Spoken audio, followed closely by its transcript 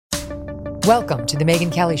Welcome to The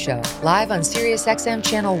Megyn Kelly Show, live on Sirius XM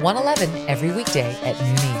Channel 111 every weekday at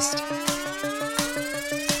noon East.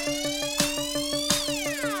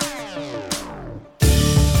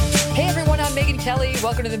 Hey everyone, I'm Megyn Kelly.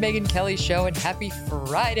 Welcome to The Megyn Kelly Show and happy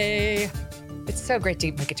Friday. It's so great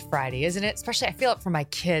to make it to Friday, isn't it? Especially I feel it for my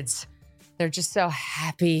kids. They're just so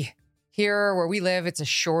happy. Here where we live, it's a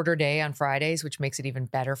shorter day on Fridays, which makes it even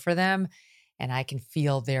better for them. And I can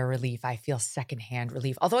feel their relief. I feel secondhand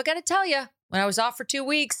relief. Although I got to tell you, when I was off for 2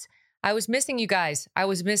 weeks, I was missing you guys. I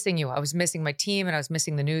was missing you. I was missing my team and I was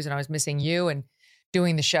missing the news and I was missing you and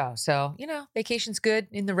doing the show. So, vacation's good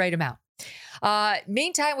in the right amount.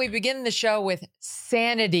 Meantime, we begin the show with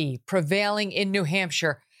sanity prevailing in New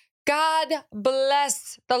Hampshire. God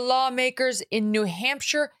bless the lawmakers in New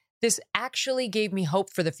Hampshire. This actually gave me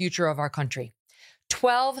hope for the future of our country.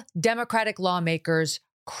 12 Democratic lawmakers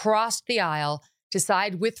crossed the aisle to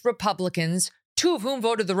side with Republicans, 2 of whom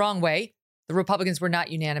voted the wrong way. The Republicans were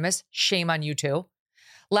not unanimous. Shame on you two.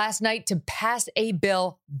 Last night to pass a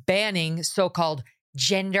bill banning so-called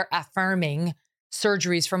gender-affirming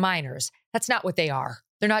surgeries for minors. That's not what they are.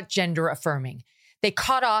 They're not gender-affirming. They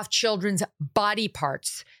cut off children's body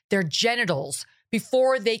parts, their genitals,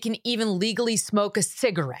 before they can even legally smoke a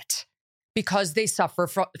cigarette because they suffer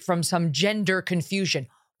from some gender confusion.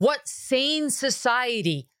 What sane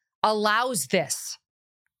society allows this?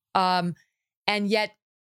 And yet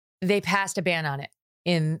they passed a ban on it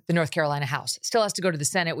in the North Carolina House. Still has to go to the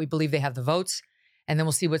Senate. We believe they have the votes. And then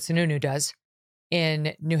we'll see what Sununu does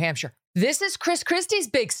in New Hampshire. This is Chris Christie's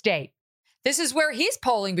big state. This is where he's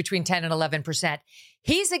polling between 10 and 11%.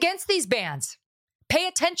 He's against these bans. Pay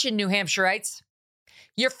attention, New Hampshireites.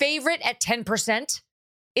 Your favorite at 10%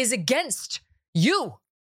 is against you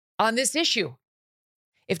on this issue.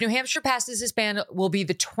 If New Hampshire passes this ban, it will be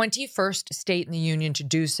the 21st state in the union to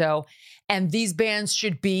do so. And these bans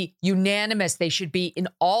should be unanimous. They should be in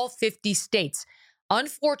all 50 states.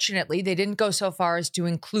 Unfortunately, they didn't go so far as to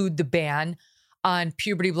include the ban on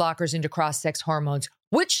puberty blockers into cross-sex hormones,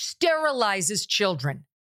 which sterilizes children.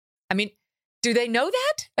 I mean, do they know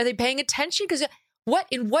that? Are they paying attention? Because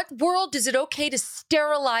in what world is it okay to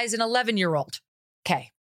sterilize an 11-year-old?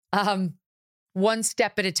 Okay. One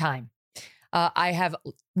step at a time. I have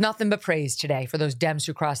nothing but praise today for those Dems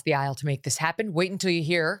who crossed the aisle to make this happen. Wait until you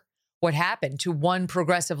hear what happened to one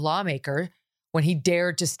progressive lawmaker when he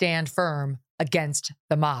dared to stand firm against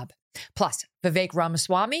the mob. Plus, Vivek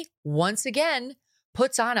Ramaswamy once again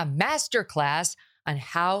puts on a masterclass on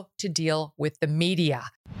how to deal with the media.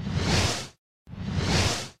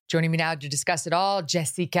 Joining me now to discuss it all,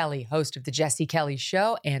 Jesse Kelly, host of The Jesse Kelly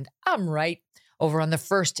Show, and I'm right over on the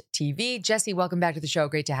First TV. Jesse, welcome back to the show.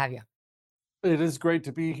 Great to have you. It is great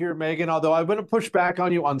to be here, Megyn, although I'm going to push back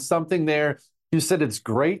on you on something there. You said it's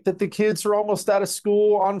great that the kids are almost out of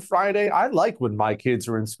school on Friday. I like when my kids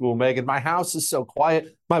are in school, Megyn. My house is so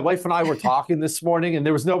quiet. My wife and I were talking this morning, and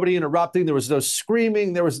there was nobody interrupting. There was no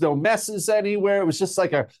screaming. There was no messes anywhere. It was just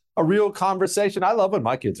like a real conversation. I love when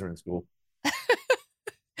my kids are in school.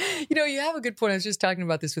 You have a good point. I was just talking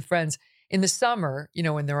about this with friends. In the summer,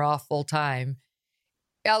 when they're off full time,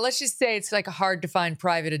 let's just say it's like hard to find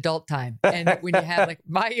private adult time. And when you have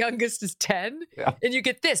my youngest is 10 and you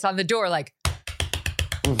get this on the door,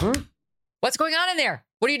 what's going on in there?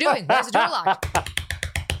 What are you doing? Why is the door locked?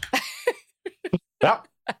 Yep.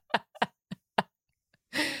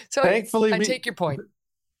 So thankfully, I take your point.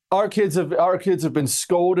 Our kids have been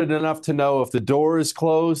scolded enough to know if the door is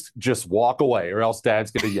closed, just walk away or else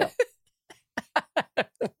dad's going to yell.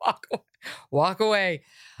 Walk away.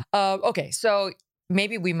 Okay, so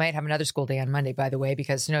maybe we might have another school day on Monday, by the way,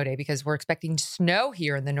 because snow day, because we're expecting snow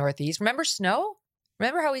here in the Northeast. Remember snow?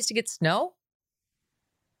 Remember how we used to get snow?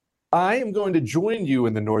 I am going to join you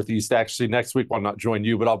in the Northeast actually next week. Well, not join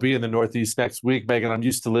you, but I'll be in the Northeast next week, Megyn. I'm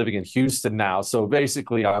used to living in Houston now. So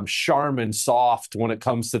basically, I'm Charmin soft when it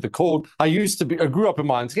comes to the cold. I grew up in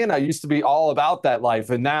Montana. I used to be all about that life.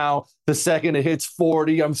 And now the second it hits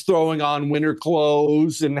 40, I'm throwing on winter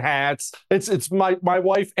clothes and hats. It's my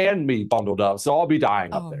wife and me bundled up. So I'll be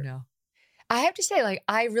dying up there. Oh, no. I have to say,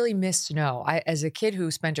 I really miss snow. As a kid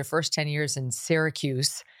who spent her first 10 years in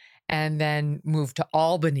Syracuse, and then moved to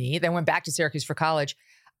Albany, then went back to Syracuse for college.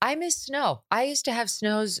 I miss snow. I used to have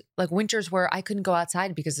snows, winters where I couldn't go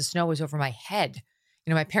outside because the snow was over my head.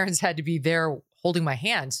 My parents had to be there holding my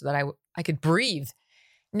hand so that I could breathe.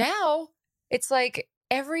 Now, it's like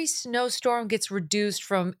every snowstorm gets reduced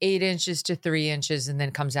from 8 inches to 3 inches and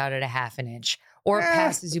then comes out at a half an inch, or it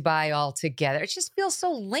passes you by altogether. It just feels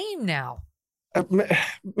so lame now.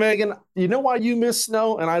 Megyn, you know why you miss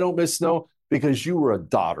snow and I don't miss snow? Because you were a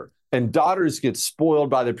daughter. and daughters get spoiled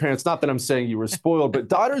by their parents. Not that I'm saying you were spoiled, but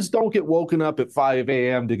daughters don't get woken up at 5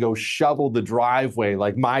 a.m. to go shovel the driveway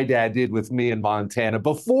like my dad did with me in Montana.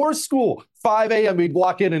 Before school, 5 a.m., he'd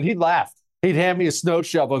walk in and he'd laugh. He'd hand me a snow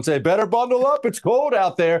shovel and say, better bundle up. It's cold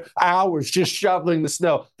out there. Hours just shoveling the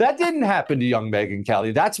snow. That didn't happen to young Megyn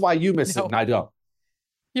Kelly. That's why you miss it and I don't.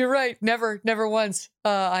 You're right. Never once.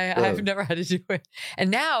 I've never had to do it. And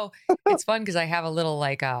now it's fun because I have a little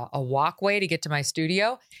like a walkway to get to my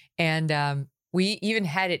studio. And we even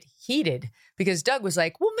had it heated because Doug was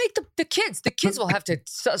like, we'll make the kids will have to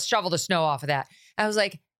shovel the snow off of that. I was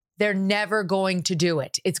like, they're never going to do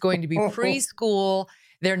it. It's going to be preschool.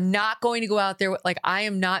 They're not going to go out there. Like, I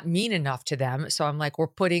am not mean enough to them. So I'm like, we're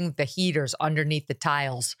putting the heaters underneath the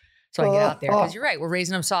tiles so I get out there. Because you're right. We're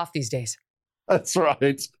raising them soft these days. That's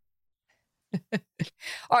right.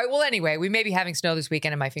 All right. Well, anyway, we may be having snow this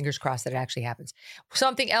weekend and my fingers crossed that it actually happens.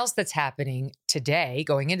 Something else that's happening today,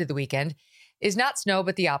 going into the weekend, is not snow,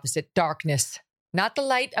 but the opposite, darkness. Not the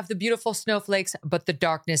light of the beautiful snowflakes, but the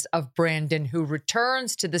darkness of Brandon, who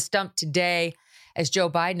returns to the stump today as Joe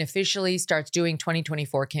Biden officially starts doing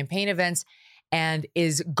 2024 campaign events and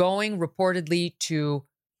is going reportedly to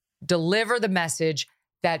deliver the message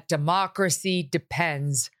that democracy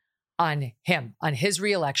depends on him, on his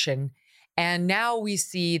reelection. And now we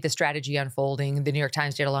see the strategy unfolding. The New York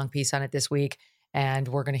Times did a long piece on it this week, and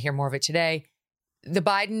we're going to hear more of it today. The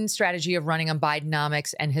Biden strategy of running on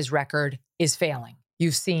Bidenomics and his record is failing.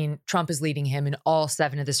 You've seen Trump is leading him in all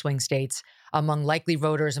 7 of the swing states among likely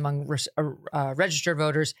voters, among registered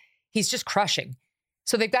voters. He's just crushing.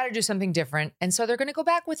 So they've got to do something different. And so they're going to go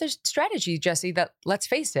back with a strategy, Jesse, that, let's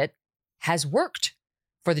face it, has worked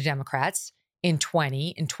for the Democrats in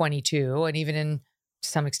 20, in 22, and even in, to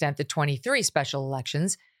some extent, the 23 special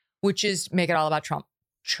elections, which is make it all about Trump.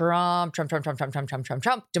 Trump,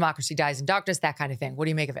 democracy dies in darkness, that kind of thing. What do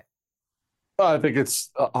you make of it? I think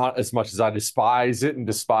it's as much as I despise it and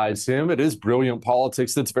despise him, it is brilliant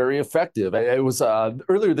politics that's very effective. It was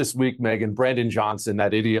earlier this week, Megan, Brandon Johnson,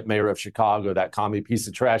 that idiot mayor of Chicago, that commie piece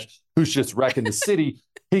of trash who's just wrecking the city.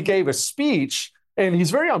 He gave a speech and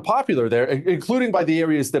he's very unpopular there, including by the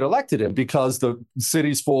areas that elected him, because the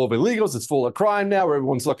city's full of illegals. It's full of crime now.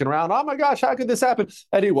 Everyone's looking around. Oh, my gosh, how could this happen?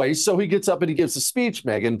 Anyway, so he gets up and he gives a speech,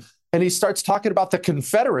 Megan, and he starts talking about the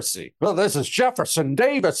Confederacy. Well, this is Jefferson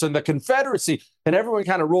Davis and the Confederacy. And everyone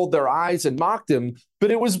kind of rolled their eyes and mocked him. But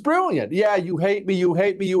it was brilliant. Yeah, you hate me, you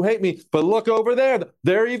hate me, you hate me. But look over there.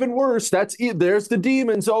 They're even worse. There's the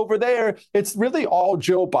demons over there. It's really all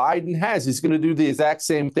Joe Biden has. He's going to do the exact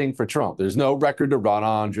same thing for Trump. There's no record to run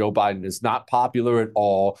on. Joe Biden is not popular at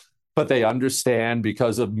all. But they understand,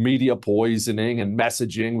 because of media poisoning and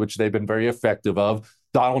messaging, which they've been very effective of,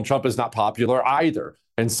 Donald Trump is not popular either.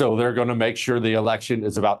 And so they're going to make sure the election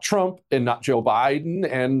is about Trump and not Joe Biden.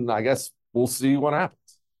 And I guess we'll see what happens.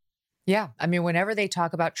 Yeah. I mean, whenever they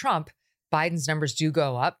talk about Trump, Biden's numbers do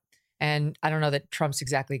go up. And I don't know that Trump's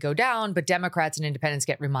exactly go down, but Democrats and independents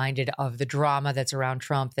get reminded of the drama that's around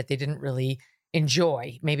Trump that they didn't really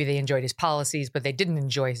enjoy. Maybe they enjoyed his policies, but they didn't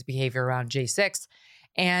enjoy his behavior around J6.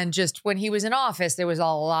 And just when he was in office, there was a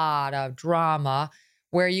lot of drama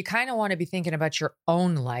where you kind of want to be thinking about your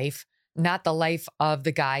own life, not the life of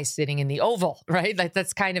the guy sitting in the Oval, right? Like,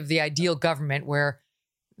 that's kind of the ideal government, where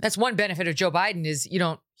that's one benefit of Joe Biden is you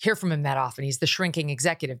don't hear from him that often. He's the shrinking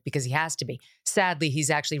executive because he has to be. Sadly, he's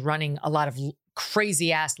actually running a lot of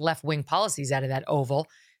crazy ass left-wing policies out of that Oval,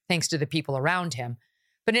 thanks to the people around him.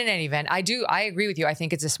 But in any event, I agree with you. I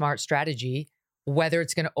think it's a smart strategy. Whether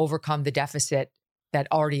it's going to overcome the deficit that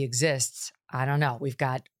already exists, I don't know. We've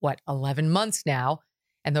got, 11 months now,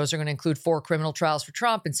 and those are going to include 4 criminal trials for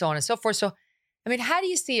Trump and so on and so forth. So, I mean, how do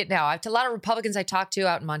you see it now? I have a lot of Republicans I talked to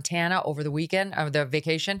out in Montana over the weekend, or the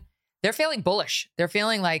vacation. They're feeling bullish. They're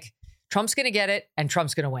feeling like Trump's going to get it and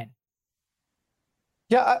Trump's going to win.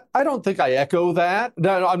 Yeah, I don't think I echo that.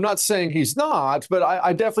 No, I'm not saying he's not, but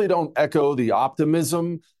I definitely don't echo the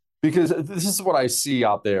optimism, because this is what I see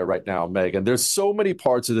out there right now, Megan. There's so many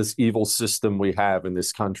parts of this evil system we have in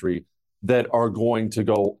this country that are going to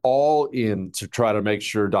go all in to try to make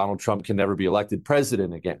sure Donald Trump can never be elected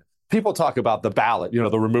president again. People talk about the ballot, they're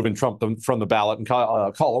removing Trump from the ballot in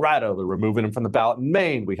Colorado. They're removing him from the ballot in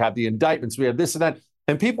Maine. We have the indictments. We have this and that.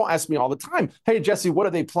 And people ask me all the time, hey, Jesse, what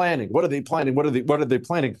are they planning? What are they planning? What are they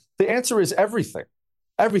planning? The answer is everything.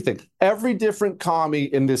 Everything. Every different commie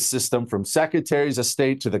in this system, from secretaries of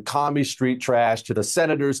state to the commie street trash to the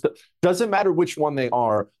senators, doesn't matter which one they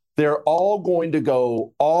are, they're all going to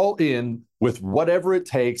go all in with whatever it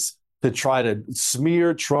takes to try to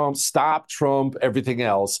smear Trump, stop Trump, everything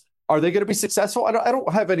else. Are they going to be successful? I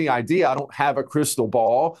don't have any idea. I don't have a crystal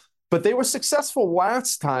ball. But they were successful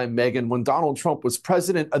last time, Megan, when Donald Trump was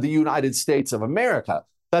president of the United States of America.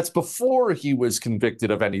 That's before he was convicted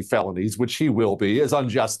of any felonies, which he will be, as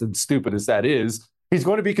unjust and stupid as that is. He's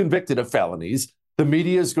going to be convicted of felonies. The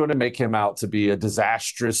media is going to make him out to be a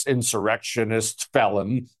disastrous insurrectionist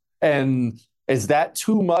felon. And is that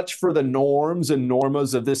too much for the norms and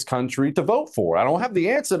normas of this country to vote for? I don't have the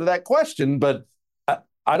answer to that question, but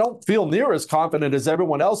I don't feel near as confident as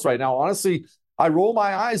everyone else right now. Honestly, I roll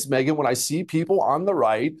my eyes, Megan, when I see people on the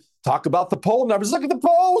right talk about the poll numbers. Look at the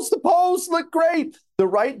polls. The polls look great. The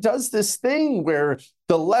right does this thing where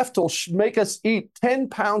the left will make us eat 10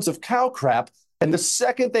 pounds of cow crap. And the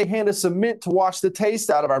second they hand us a mint to wash the taste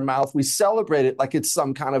out of our mouth, we celebrate it like it's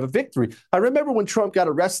some kind of a victory. I remember when Trump got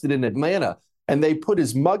arrested in Atlanta and they put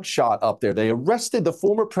his mugshot up there. They arrested the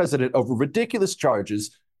former president over ridiculous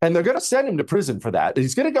charges. And they're going to send him to prison for that.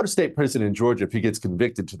 He's going to go to state prison in Georgia if he gets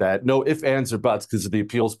convicted to that. No ifs, ands, or buts because of the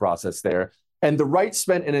appeals process there. And the right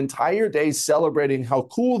spent an entire day celebrating how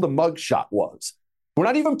cool the mugshot was. We're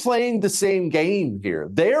not even playing the same game here.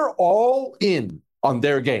 They're all in on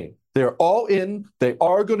their game. They're all in. They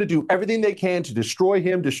are going to do everything they can to destroy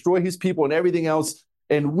him, destroy his people, and everything else.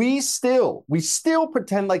 And we still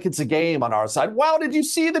pretend like it's a game on our side. Wow, did you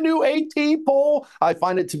see the new AT poll? I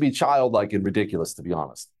find it to be childlike and ridiculous, to be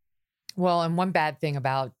honest. Well, and one bad thing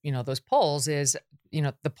about, those polls is,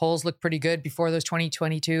 the polls look pretty good before those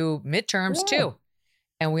 2022 midterms too.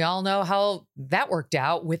 And we all know how that worked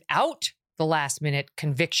out without the last minute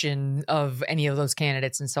conviction of any of those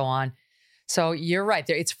candidates and so on. So you're right.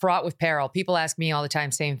 It's fraught with peril. People ask me all the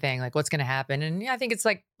time, same thing, like what's going to happen? And I think it's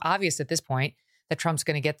like obvious at this point that Trump's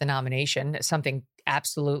going to get the nomination. Something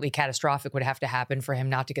absolutely catastrophic would have to happen for him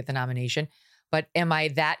not to get the nomination. But am I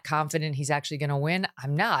that confident he's actually going to win?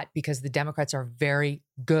 I'm not, because the Democrats are very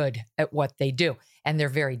good at what they do. And they're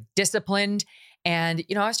very disciplined. And,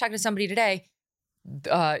 I was talking to somebody today,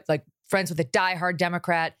 like friends with a diehard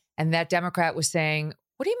Democrat. And that Democrat was saying,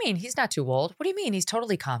 what do you mean? He's not too old. What do you mean? He's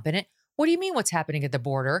totally competent. What do you mean what's happening at the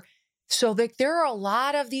border? So there are a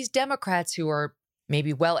lot of these Democrats who are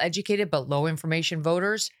maybe well-educated, but low information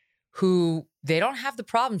voters who they don't have the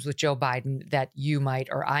problems with Joe Biden that you might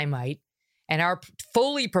or I might, and are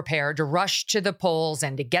fully prepared to rush to the polls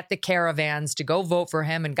and to get the caravans to go vote for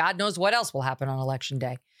him. And God knows what else will happen on Election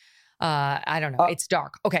Day. I don't know. It's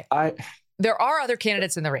dark. Okay. There are other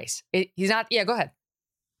candidates in the race. He's not. Yeah, go ahead.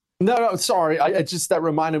 No, sorry. That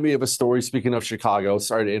reminded me of a story. Speaking of Chicago,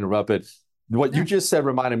 sorry to interrupt it. What you just said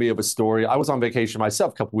reminded me of a story. I was on vacation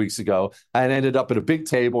myself a couple weeks ago and ended up at a big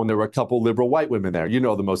table, and there were a couple liberal white women there.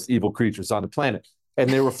 The most evil creatures on the planet. And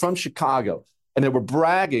they were from Chicago. And they were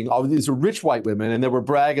bragging. All these are rich white women, and they were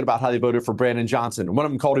bragging about how they voted for Brandon Johnson. And one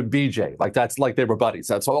of them called him BJ. That's like they were buddies.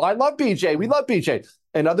 That's all. I love BJ. We love BJ.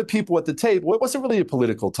 And other people at the table, it wasn't really a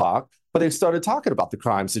political talk, but they started talking about the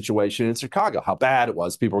crime situation in Chicago, how bad it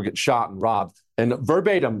was. People were getting shot and robbed. And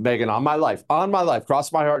verbatim, Megan, on my life,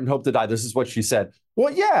 cross my heart and hope to die. This is what she said.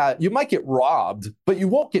 Well, yeah, you might get robbed, but you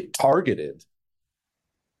won't get targeted.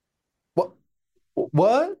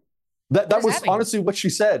 What? That was honestly what she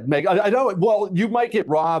said, Megan. I know. Well, you might get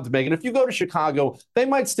robbed, Megan. If you go to Chicago, they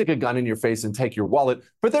might stick a gun in your face and take your wallet,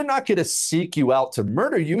 but they're not going to seek you out to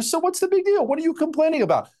murder you. So what's the big deal? What are you complaining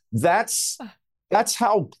about? That's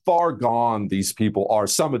how far gone these people are.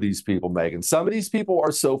 Some of these people, Megan. Some of these people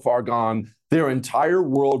are so far gone. Their entire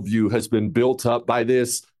worldview has been built up by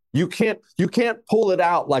this. You can't pull it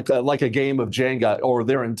out like a game of Jenga, or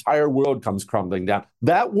their entire world comes crumbling down.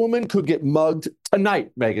 That woman could get mugged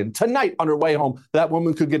tonight, Megan. Tonight on her way home, that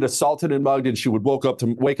woman could get assaulted and mugged, and she would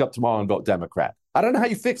wake up tomorrow and vote Democrat. I don't know how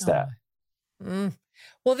you fix that.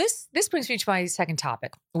 Well, this brings me to my second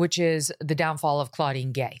topic, which is the downfall of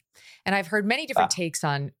Claudine Gay. And I've heard many different takes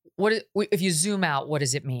on if you zoom out, what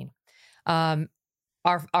does it mean?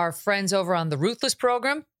 Our friends over on the Ruthless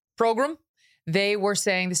program. They were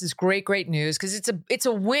saying this is great news because it's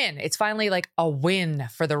a win. It's finally like a win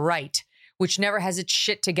for the right, which never has its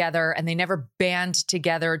shit together, and they never band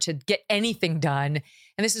together to get anything done.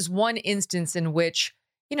 And this is one instance in which,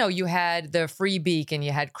 you had the Free Beak and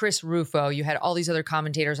you had Chris Rufo, you had all these other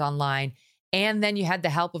commentators online, and then you had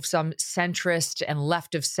the help of some centrist and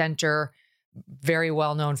left of center, very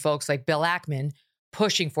well-known folks like Bill Ackman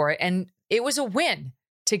pushing for it. And it was a win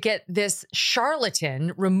to get this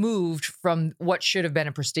charlatan removed from what should have been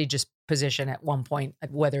a prestigious position at one point.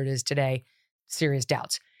 Whether it is today, serious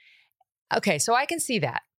doubts. Okay, so I can see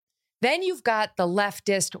that. Then you've got the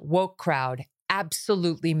leftist woke crowd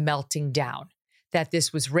absolutely melting down, that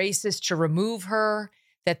this was racist to remove her,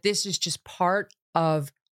 that this is just part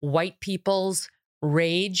of white people's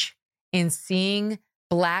rage in seeing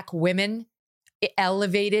Black women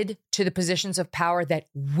elevated to the positions of power that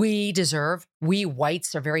we deserve. We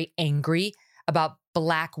whites are very angry about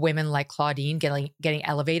Black women like Claudine getting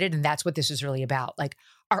elevated. And that's what this is really about. Like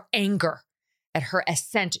our anger at her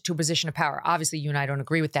ascent to a position of power. Obviously, you and I don't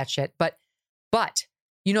agree with that shit. But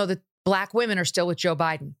the Black women are still with Joe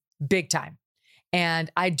Biden, big time. And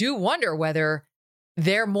I do wonder whether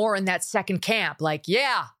they're more in that second camp. Like,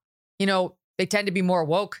 they tend to be more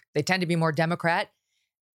woke. They tend to be more Democrat.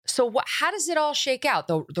 So how does it all shake out?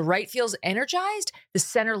 The right feels energized. The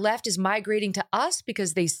center left is migrating to us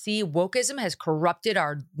because they see wokeism has corrupted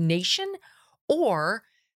our nation, or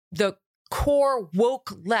the core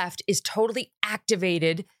woke left is totally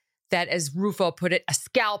activated that, as Rufo put it, a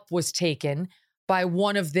scalp was taken by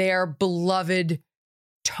one of their beloved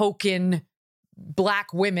token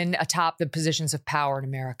Black women atop the positions of power in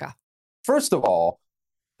America. First of all,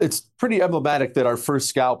 it's pretty emblematic that our first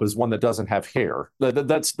scalp is one that doesn't have hair.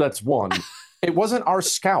 That's one. It wasn't our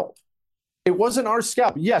scalp. It wasn't our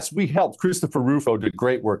scalp. Yes, we helped. Christopher Rufo did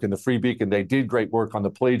great work in the Free Beacon. They did great work on the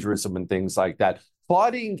plagiarism and things like that.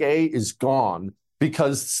 Claudine Gay is gone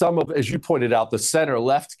because some of, as you pointed out, the center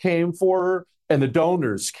left came for her and the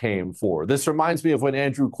donors came for her. This reminds me of when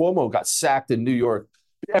Andrew Cuomo got sacked in New York.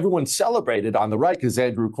 Everyone celebrated on the right because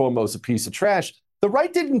Andrew Cuomo's a piece of trash. The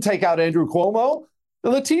right didn't take out Andrew Cuomo.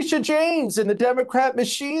 Letitia James and the Democrat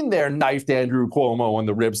machine there knifed Andrew Cuomo on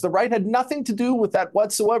the ribs. The right had nothing to do with that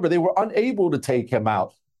whatsoever. They were unable to take him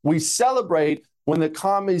out. We celebrate when the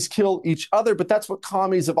commies kill each other, but that's what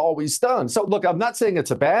commies have always done. So look, I'm not saying it's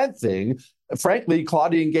a bad thing. Frankly,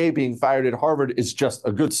 Claudine Gay being fired at Harvard is just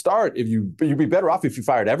a good start. You'd be better off if you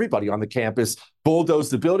fired everybody on the campus,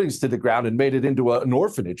 bulldozed the buildings to the ground and made it into an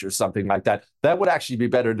orphanage or something like that. That would actually be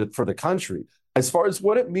better for the country. As far as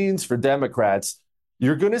what it means for Democrats,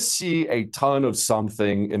 you're going to see a ton of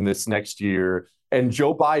something in this next year. And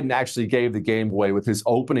Joe Biden actually gave the game away with his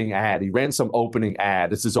opening ad. He ran some opening ad.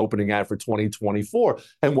 This is opening ad for 2024.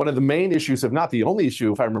 And one of the main issues, if not the only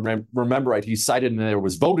issue, if I remember right, he cited in there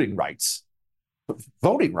was voting rights.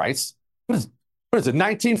 Voting rights? What is it,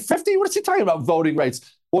 1950? What is he talking about, voting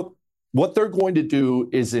rights? Well, what they're going to do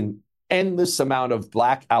is an endless amount of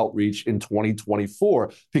Black outreach in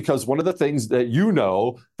 2024, because one of the things that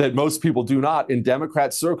that most people do not in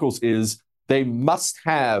Democrat circles is they must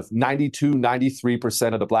have 92,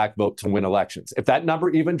 93% of the Black vote to win elections. If that number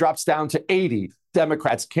even drops down to 80,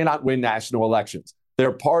 Democrats cannot win national elections.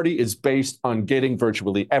 Their party is based on getting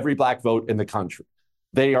virtually every Black vote in the country.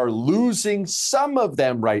 They are losing some of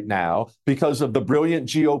them right now because of the brilliant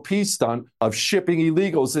GOP stunt of shipping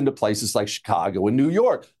illegals into places like Chicago and New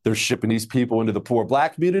York. They're shipping these people into the poor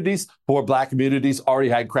Black communities. Poor Black communities already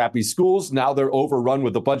had crappy schools. Now they're overrun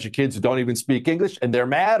with a bunch of kids who don't even speak English, and they're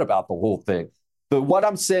mad about the whole thing. But what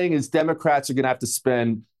I'm saying is Democrats are going to have to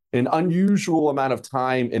spend an unusual amount of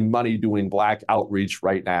time and money doing Black outreach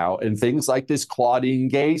right now. And things like this Claudine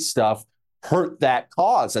Gay stuff hurt that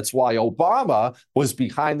cause. That's why Obama was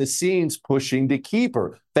behind the scenes pushing to keep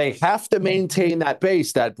her. They have to maintain that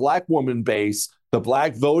base, that Black woman base, the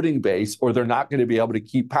Black voting base, or they're not going to be able to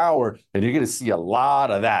keep power. And you're going to see a lot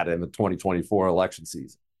of that in the 2024 election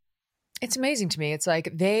season. It's amazing to me. It's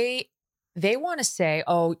like they want to say,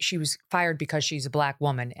 oh, she was fired because she's a Black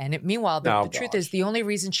woman. And meanwhile, the truth is the only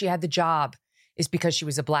reason she had the job is because she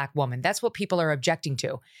was a Black woman. That's what people are objecting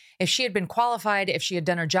to. If she had been qualified, if she had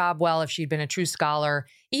done her job well, if she'd been a true scholar,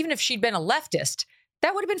 even if she'd been a leftist,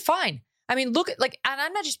 that would have been fine. I mean, look at and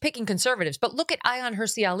I'm not just picking conservatives, but look at Ayaan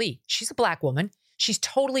Hirsi Ali. She's a Black woman. She's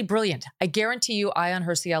totally brilliant. I guarantee you Ayaan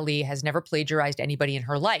Hirsi Ali has never plagiarized anybody in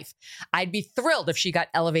her life. I'd be thrilled if she got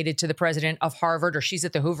elevated to the president of Harvard, or she's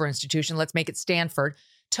at the Hoover Institution. Let's make it Stanford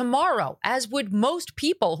tomorrow, as would most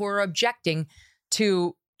people who are objecting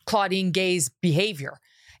to Claudine Gay's behavior.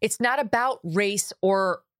 It's not about race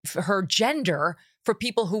or her gender for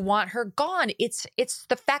people who want her gone. It's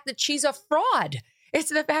the fact that she's a fraud. It's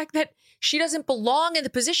the fact that she doesn't belong in the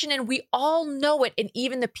position, and we all know it. And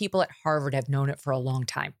even the people at Harvard have known it for a long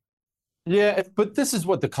time. Yeah, but this is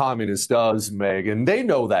what the communist does, Megan. They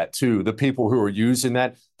know that too. The people who are using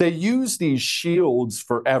that, they use these shields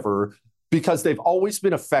forever because they've always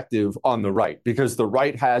been effective on the right, because the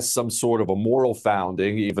right has some sort of a moral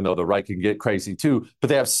founding, even though the right can get crazy too, but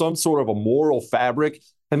they have some sort of a moral fabric,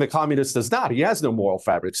 and the communist does not. He has no moral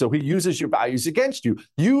fabric, so he uses your values against you.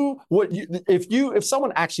 If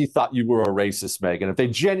someone actually thought you were a racist, Megan, if they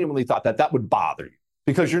genuinely thought that, that would bother you,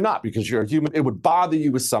 because you're not, because you're a human. It would bother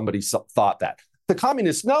you if somebody thought that. The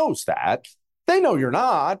communist knows that. They know you're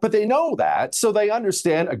not, but they know that. So they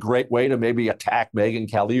understand a great way to maybe attack Megyn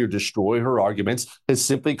Kelly or destroy her arguments is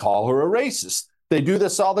simply call her a racist. They do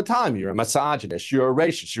this all the time. You're a misogynist, you're a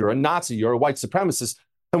racist, you're a Nazi, you're a white supremacist.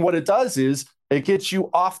 And what it does is it gets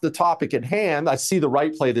you off the topic at hand. I see the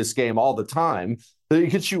right play this game all the time. It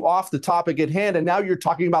gets you off the topic at hand, and now you're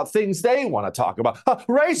talking about things they want to talk about.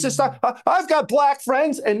 Racist, I've got black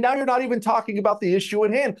friends, and now you're not even talking about the issue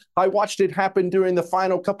at hand. I watched it happen during the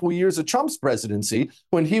final couple of years of Trump's presidency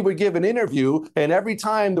when he would give an interview, and every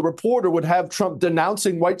time the reporter would have Trump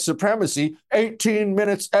denouncing white supremacy, 18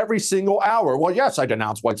 minutes every single hour. Well, yes, I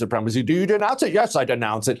denounce white supremacy. Do you denounce it? Yes, I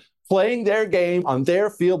denounce it. Playing their game on their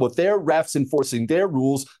field with their refs enforcing their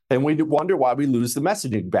rules, and we wonder why we lose the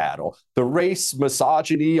messaging battle. The race,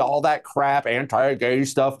 misogyny, all that crap, anti-gay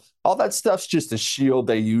stuff, all that stuff's just a shield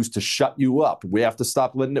they use to shut you up. We have to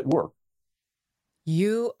stop letting it work.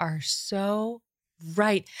 You are so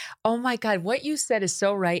right. Oh my God, what you said is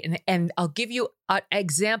so right. And I'll give you an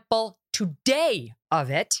example today of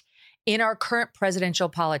it in our current presidential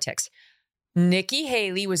politics. Nikki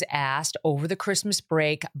Haley was asked over the Christmas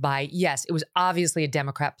break by, yes, it was obviously a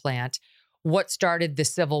Democrat plant, what started the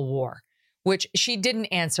Civil War, which she didn't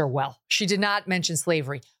answer well. She did not mention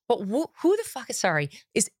slavery. But who the fuck,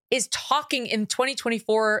 is talking in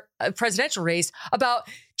 2024 presidential race about,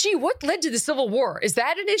 gee, what led to the Civil War? Is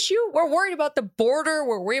that an issue? We're worried about the border.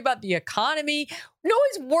 We're worried about the economy. No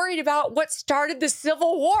one's worried about what started the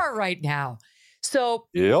Civil War right now. So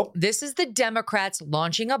This is the Democrats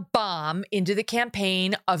launching a bomb into the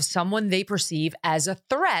campaign of someone they perceive as a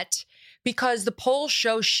threat because the polls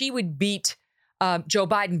show she would beat Joe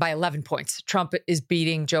Biden by 11 points. Trump is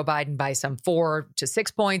beating Joe Biden by some 4 to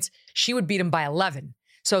 6 points. She would beat him by 11.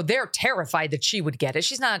 So they're terrified that she would get it.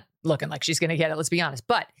 She's not looking like she's going to get it, let's be honest.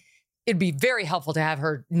 But it'd be very helpful to have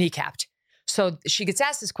her kneecapped. So she gets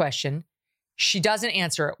asked this question. She doesn't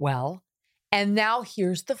answer it well. And now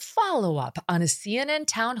here's the follow-up on a CNN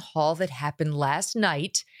town hall that happened last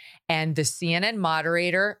night. And the CNN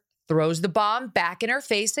moderator throws the bomb back in her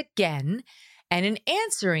face again. And in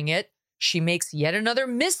answering it, she makes yet another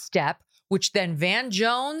misstep, which then Van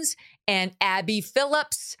Jones and Abby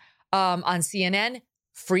Phillips on CNN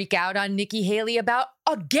freak out on Nikki Haley about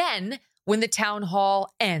again when the town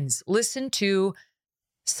hall ends. Listen to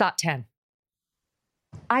SOT 10.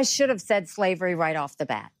 I should have said slavery right off the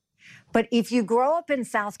bat. But if you grow up in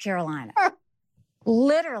South Carolina,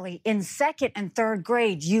 literally in second and third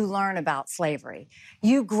grade, you learn about slavery.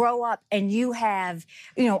 You grow up and you have,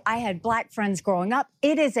 I had black friends growing up.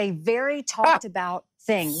 It is a very talked about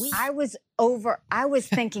thing. I was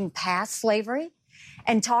thinking past slavery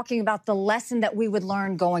and talking about the lesson that we would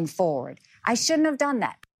learn going forward. I shouldn't have done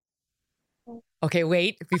that. Okay,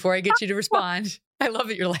 wait, before I get you to respond. I love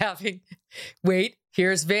that you're laughing. Wait,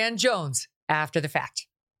 here's Van Jones after the fact.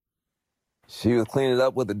 She was cleaning it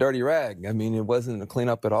up with a dirty rag. I mean, it wasn't a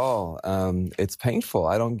cleanup at all. It's painful.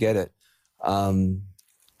 I don't get it.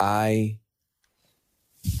 I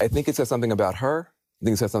think it says something about her. I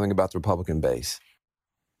think it says something about the Republican base.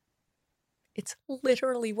 It's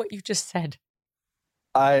literally what you just said.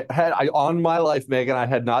 On my life, Megan, I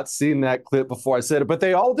had not seen that clip before I said it, but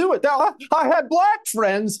they all do it. Now, I had black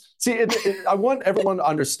friends. See, I want everyone to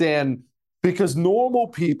understand, because normal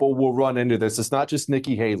people will run into this. It's not just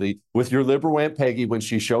Nikki Haley. With your liberal Aunt Peggy, when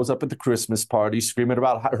she shows up at the Christmas party screaming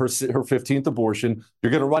about her 15th abortion, you're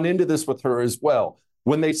going to run into this with her as well.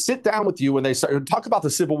 When they sit down with you and they start talk about the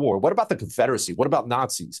Civil War, what about the Confederacy? What about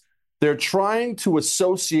Nazis? They're trying to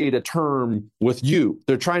associate a term with you.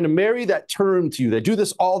 They're trying to marry that term to you. They do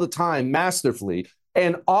this all the time, masterfully.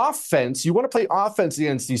 And offense, you want to play offense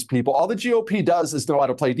against these people. All the GOP does is know how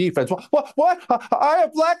to play defense. What? I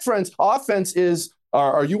have black friends. Offense is,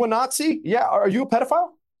 are you a Nazi? Yeah. Are you a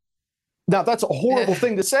pedophile? Now, that's a horrible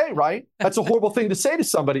thing to say, right? That's a horrible thing to say to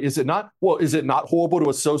somebody, is it not? Well, is it not horrible to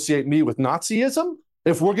associate me with Nazism?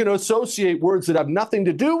 If we're going to associate words that have nothing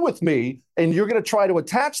to do with me and you're going to try to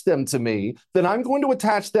attach them to me, then I'm going to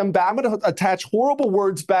attach them back. I'm going to attach horrible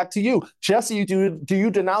words back to you. Jesse, do you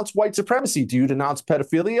denounce white supremacy? Do you denounce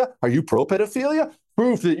pedophilia? Are you pro-pedophilia?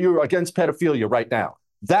 Prove that you're against pedophilia right now.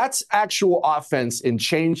 That's actual offense in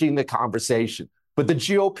changing the conversation. But the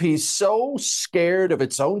GOP is so scared of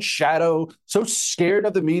its own shadow, so scared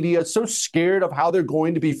of the media, so scared of how they're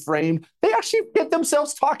going to be framed. They actually get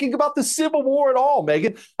themselves talking about the Civil War at all,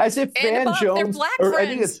 Megan, as if Van Jones or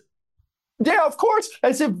any of, yeah, of course,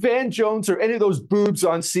 as if Van Jones or any of those boobs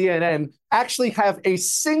on CNN actually have a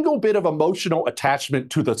single bit of emotional attachment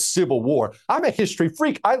to the Civil War. I'm a history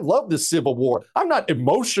freak. I love the Civil War. I'm not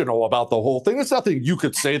emotional about the whole thing. There's nothing you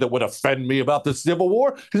could say that would offend me about the Civil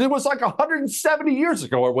War because it was like 170 years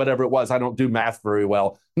ago or whatever it was. I don't do math very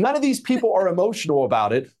well. None of these people are emotional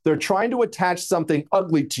about it. They're trying to attach something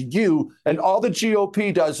ugly to you, and all the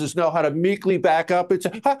GOP does is know how to meekly back up and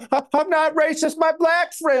say, I'm not racist, my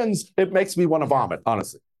black friends. It makes me want to vomit,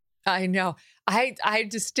 honestly. I know. I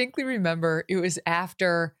distinctly remember it was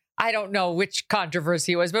after, I don't know which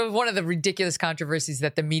controversy it was, but it was one of the ridiculous controversies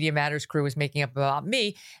that the Media Matters crew was making up about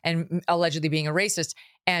me and allegedly being a racist.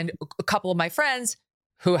 And a couple of my friends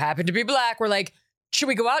who happened to be black were like, should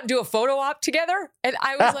we go out and do a photo op together? And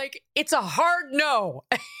I was like, it's a hard no.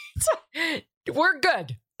 We're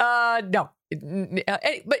good. No.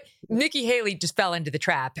 But Nikki Haley just fell into the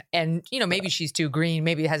trap. And, maybe she's too green.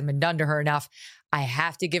 Maybe it hasn't been done to her enough. I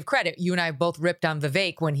have to give credit. You and I both ripped on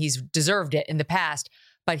Vivek when he's deserved it in the past.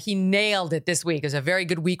 But he nailed it this week. It was a very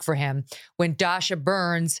good week for him when Dasha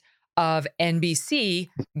Burns of NBC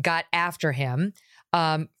got after him.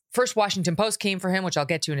 First, Washington Post came for him, which I'll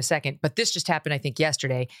get to in a second. But this just happened, I think,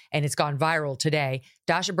 yesterday, and it's gone viral today.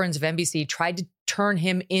 Dasha Burns of NBC tried to turn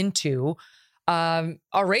him into a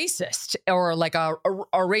racist or like a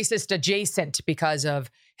racist adjacent because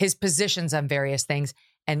of his positions on various things.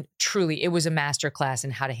 And truly, it was a masterclass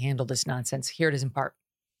in how to handle this nonsense. Here it is in part.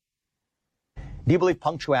 Do you believe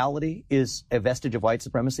punctuality is a vestige of white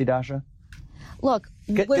supremacy, Dasha? Look,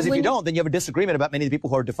 because if you don't, then you have a disagreement about many of the people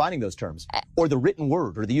who are defining those terms, or the written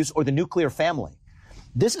word, or the use, or the nuclear family.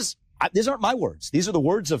 These aren't my words. These are the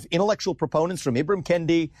words of intellectual proponents from Ibram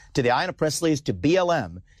Kendi to the Ayanna Presleys to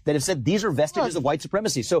BLM that have said these are vestiges of white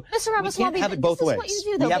supremacy. So we can't have it both ways.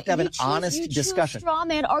 We have to have an honest discussion. Straw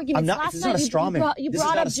man arguments. Last night you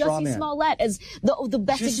brought up Jussie Smollett as the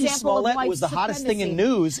best example of white supremacy. Was the hottest thing in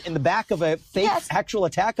news in the back of a fake actual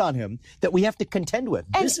attack on him that we have to contend with.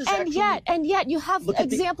 And yet you have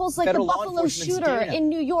examples like the Buffalo shooter in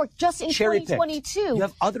New York just in 2022. You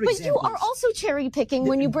have other examples. But you are also cherry picking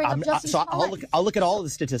when you bring up Jussie Smollett. I'll look at all of the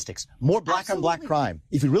statistics. More black on black crime.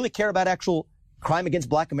 If you really care about actual crime against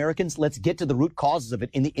black Americans, let's get to the root causes of it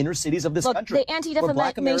in the inner cities of this country. The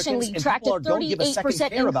Anti-Defamation League tracked a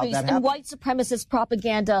 38% increase in white supremacist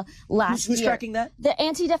propaganda last year. Who's tracking that? The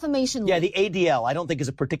Anti-Defamation League. Yeah, the ADL, I don't think is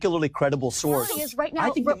a particularly credible source. Right now, I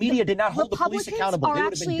think the media did not hold the police accountable. They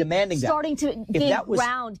would have been demanding that. Starting to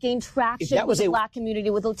gain traction with the black community,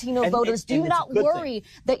 with Latino voters. Do not worry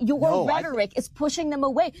that your rhetoric is pushing them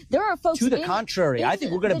away. There are folks to the contrary. I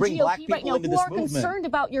think we're going to bring black people into this movement. Who are concerned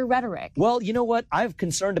about your rhetoric. Well, you know what? I'm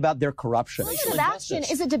concerned about their corruption. Affirmative action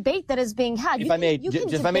is a debate that is being had. If I may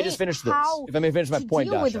just finish this. If I may finish my point,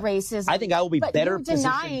 Dasha. With racism, I think I will be better positioned.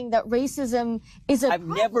 You're denying that racism is a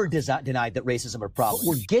problem. I've never denied that racism is a problem.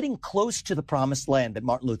 We're getting close to the promised land that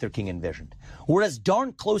Martin Luther King envisioned. We're as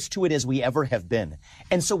darn close to it as we ever have been.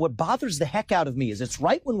 And so what bothers the heck out of me is it's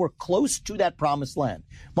right when we're close to that promised land.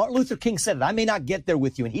 Martin Luther King said it. I may not get there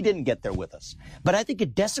with you, and he didn't get there with us. But I think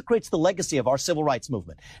it desecrates the legacy of our civil rights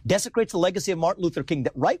movement, desecrates the legacy of Martin Luther King,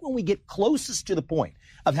 that right when we get closest to the point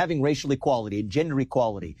of having racial equality and gender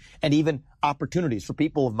equality and even opportunities for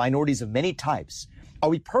people of minorities of many types, are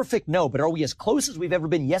we perfect? No. But are we as close as we've ever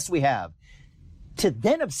been? Yes, we have. To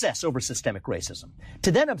then obsess over systemic racism,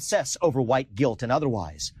 to then obsess over white guilt and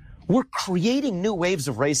otherwise, we're creating new waves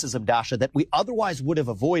of racism, Dasha, that we otherwise would have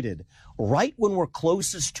avoided right when we're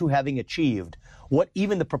closest to having achieved what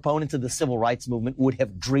even the proponents of the civil rights movement would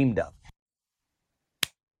have dreamed of.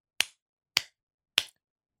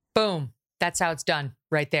 Boom. That's how it's done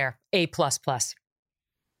right there. A++.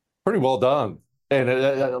 Pretty well done.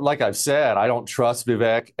 And like I've said, I don't trust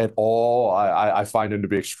Vivek at all. I find him to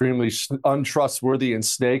be extremely untrustworthy and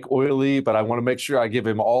snake oily, but I want to make sure I give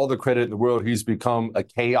him all the credit in the world. He's become a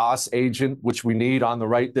chaos agent, which we need on the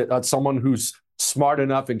right. Someone who's smart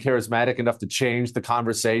enough and charismatic enough to change the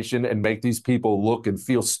conversation and make these people look and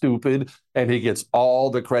feel stupid. And he gets all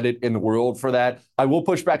the credit in the world for that. I will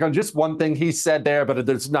push back on just one thing he said there, but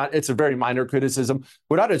it's a very minor criticism.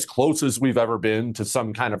 We're not as close as we've ever been to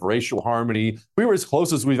some kind of racial harmony. We were as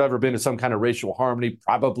close as we've ever been to some kind of racial harmony,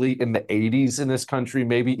 probably in the 80s in this country,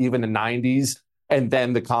 maybe even the 90s. And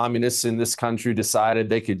then the communists in this country decided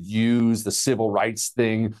they could use the civil rights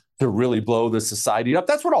thing to really blow the society up.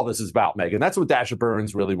 That's what all this is about, Megan. That's what Dasha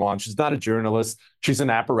Burns really wants. She's not a journalist. She's an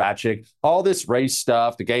apparatchik. All this race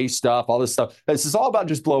stuff, the gay stuff, all this stuff. This is all about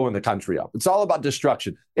just blowing the country up. It's all about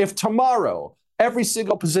destruction. If tomorrow every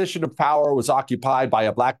single position of power was occupied by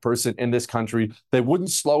a black person in this country, they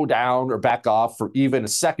wouldn't slow down or back off for even a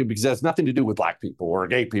second because it has nothing to do with black people or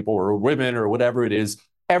gay people or women or whatever it is.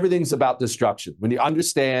 everything's about destruction. When you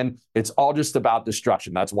understand it's all just about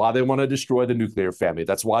destruction. That's why they want to destroy the nuclear family.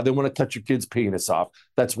 That's why they want to cut your kid's penis off.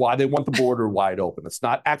 That's why they want the border wide open. It's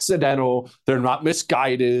not accidental. They're not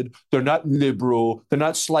misguided. They're not liberal. They're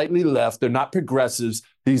not slightly left. They're not progressives.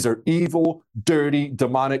 These are evil, dirty,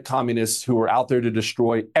 demonic communists who are out there to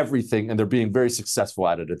destroy everything, and they're being very successful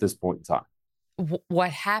at it at this point in time. What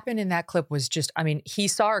happened in that clip was just, I mean, he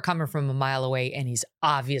saw her coming from a mile away, and he's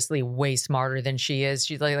obviously way smarter than she is.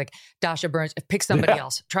 She's like Dasha Burns, pick somebody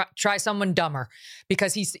else, try someone dumber,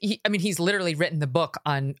 because he's literally written the book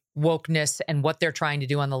on wokeness and what they're trying to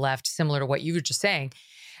do on the left, similar to what you were just saying.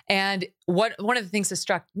 And one of the things that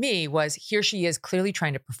struck me was here she is clearly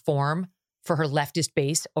trying to perform for her leftist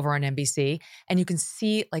base over on NBC. And you can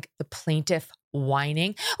see like the plaintiff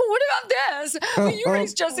whining. What about this? You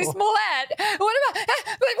raised Jussie Smollett. What about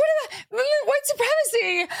white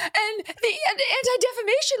supremacy and the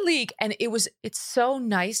Anti-Defamation League? And it's so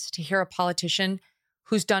nice to hear a politician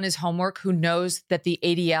who's done his homework, who knows that the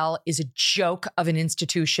ADL is a joke of an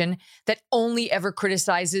institution that only ever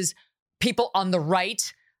criticizes people on the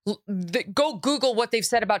right. Go Google what they've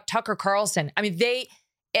said about Tucker Carlson. I mean,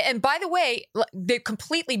 and by the way, they're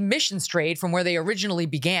completely mission strayed from where they originally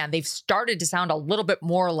began. They've started to sound a little bit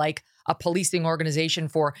more like a policing organization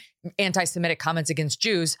for anti-Semitic comments against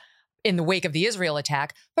Jews in the wake of the Israel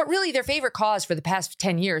attack. But really, their favorite cause for the past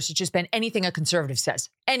 10 years has just been anything a conservative says.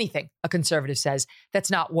 Anything a conservative says that's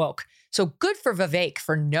not woke. So good for Vivek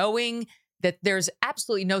for knowing that there's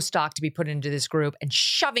absolutely no stock to be put into this group and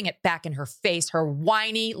shoving it back in her face, her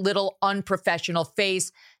whiny little unprofessional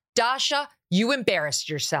face. Dasha, you embarrassed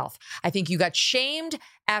yourself. I think you got shamed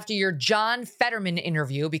after your John Fetterman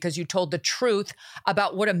interview because you told the truth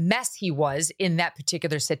about what a mess he was in that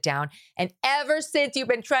particular sit down. And ever since you've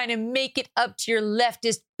been trying to make it up to your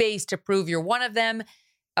leftist base to prove you're one of them.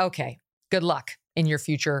 Okay, good luck in your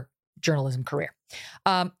future journalism career.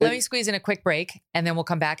 Let me squeeze in a quick break and then we'll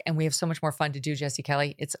come back and we have so much more fun to do, Jesse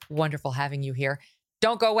Kelly. It's wonderful having you here.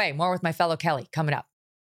 Don't go away. More with my fellow Kelly coming up.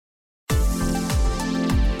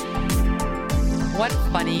 One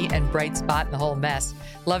funny and bright spot in the whole mess.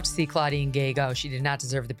 Love to see Claudine Gay go. She did not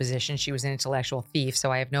deserve the position. She was an intellectual thief,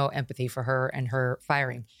 so I have no empathy for her and her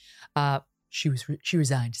firing. She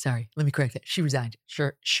resigned. Sorry, let me correct that. She resigned.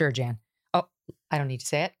 Sure, Jan. Oh, I don't need to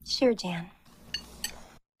say it. Sure, Jan.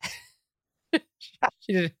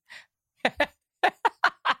 She did.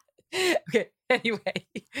 Okay. Anyway,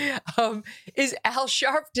 is Al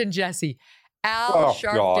Sharpton, Jesse? Al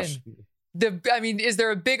Sharpton. Gosh. Is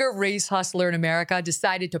there a bigger race hustler in America?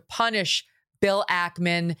 Decided to punish Bill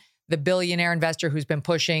Ackman, the billionaire investor who's been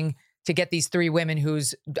pushing to get these three women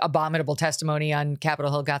whose abominable testimony on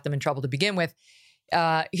Capitol Hill got them in trouble to begin with.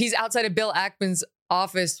 He's outside of Bill Ackman's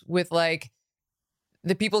office with like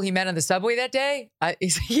the people he met on the subway that day.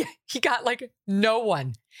 He got like no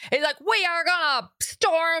one. He's like, we are gonna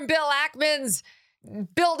storm Bill Ackman's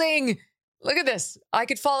building. Look at this. I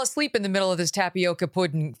could fall asleep in the middle of this tapioca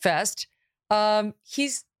pudding fest.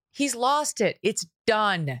 He's lost it. It's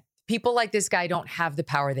done. People like this guy don't have the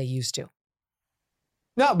power they used to.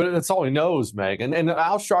 No, but that's all he knows, Megan. And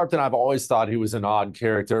Al Sharpton, I've always thought he was an odd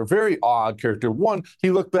character, a very odd character. One,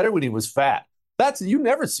 he looked better when he was fat. You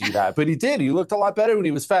never see that, but he did. He looked a lot better when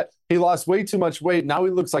he was fat. He lost way too much weight. Now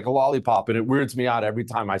he looks like a lollipop, and it weirds me out every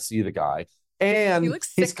time I see the guy. And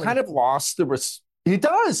he's kind of lost the He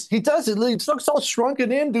does. He looks all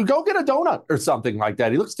shrunken in. Dude, go get a donut or something like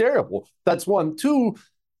that. He looks terrible. That's one. Two,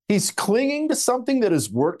 he's clinging to something that has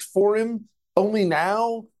worked for him. Only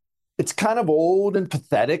now it's kind of old and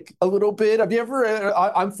pathetic a little bit. Have you ever,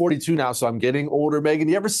 I'm 42 now, so I'm getting older, Megan.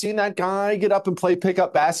 You ever seen that guy get up and play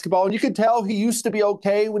pickup basketball? And you can tell he used to be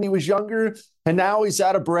okay when he was younger. And now he's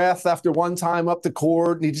out of breath after one time up the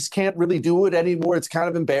court and he just can't really do it anymore. It's kind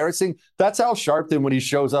of embarrassing. That's Al Sharpton when he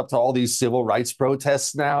shows up to all these civil rights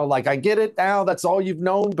protests now. Like, I get it now. That's all you've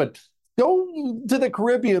known. But go to the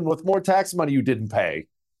Caribbean with more tax money you didn't pay.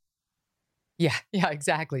 Yeah,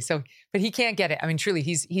 exactly. So, but he can't get it. I mean, truly,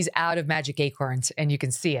 he's out of magic acorns and you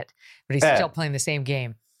can see it, but he's still playing the same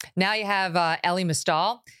game. Now you have Elie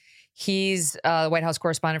Mystal. He's the White House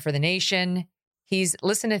correspondent for The Nation.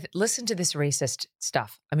 Listen to this racist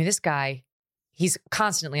stuff. I mean, this guy, he's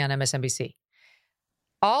constantly on MSNBC.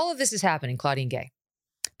 All of this is happening, Claudine Gay,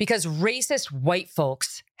 because racist white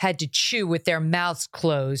folks had to chew with their mouths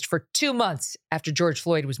closed for 2 months after George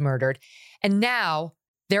Floyd was murdered. And now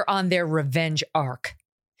they're on their revenge arc.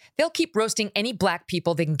 They'll keep roasting any black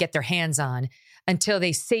people they can get their hands on until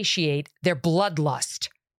they satiate their bloodlust,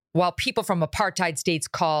 while people from apartheid states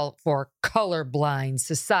call for colorblind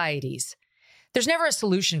societies. There's never a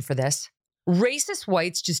solution for this. Racist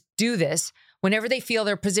whites just do this whenever they feel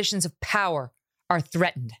their positions of power are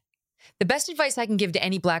threatened. The best advice I can give to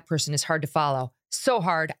any Black person is hard to follow. So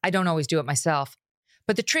hard, I don't always do it myself.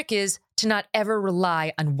 But the trick is to not ever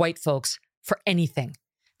rely on white folks for anything.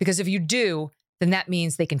 Because if you do, then that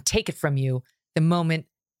means they can take it from you the moment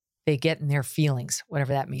they get in their feelings,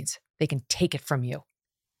 whatever that means. They can take it from you.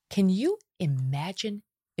 Can you imagine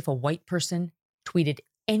if a white person tweeted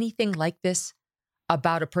anything like this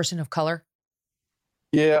about a person of color?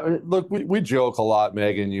 Yeah, look, we joke a lot,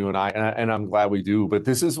 Megan, you and I, and I'm glad we do. But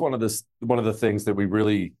this is one of the things that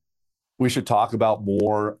we should talk about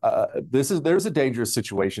more. There's a dangerous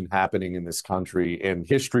situation happening in this country, and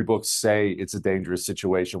history books say it's a dangerous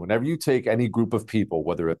situation. Whenever you take any group of people,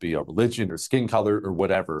 whether it be a religion or skin color or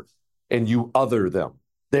whatever, and you other them,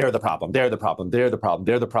 they're the problem, they're the problem, they're the problem,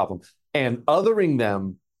 they're the problem, and othering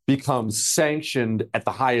them becomes sanctioned at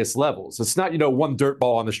the highest levels. It's not, one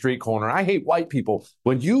dirtball on the street corner. I hate white people.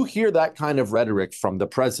 When you hear that kind of rhetoric from the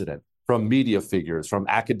president, from media figures, from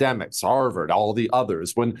academics, Harvard, all the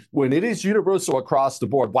others, when it is universal across the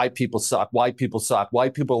board, white people suck, white people suck,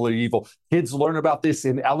 white people are evil. Kids learn about this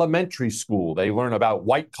in elementary school. They learn about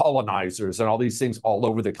white colonizers and all these things all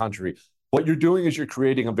over the country. What you're doing is you're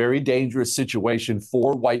creating a very dangerous situation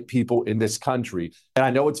for white people in this country. And I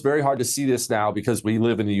know it's very hard to see this now because we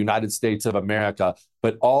live in the United States of America,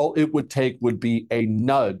 but all it would take would be a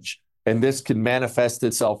nudge. And this can manifest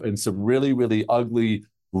itself in some really, really ugly,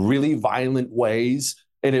 really violent ways.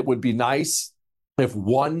 And it would be nice if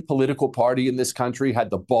one political party in this country had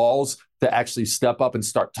the balls to actually step up and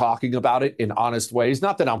start talking about it in honest ways.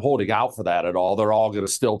 Not that I'm holding out for that at all. They're all going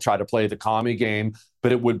to still try to play the commie game.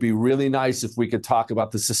 But it would be really nice if we could talk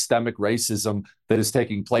about the systemic racism that is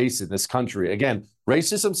taking place in this country. Again,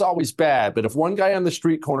 racism's always bad. But if one guy on the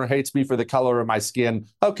street corner hates me for the color of my skin,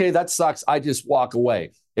 okay, that sucks. I just walk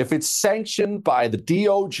away. If it's sanctioned by the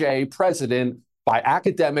DOJ, president, by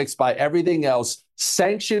academics, by everything else,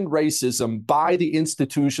 sanctioned racism by the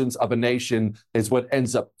institutions of a nation is what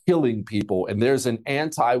ends up killing people. And there's an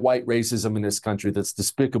anti-white racism in this country that's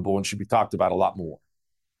despicable and should be talked about a lot more.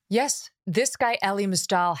 Yes, this guy, Ali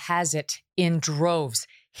Mistal, has it in droves.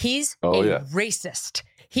 He's racist.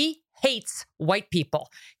 He hates white people.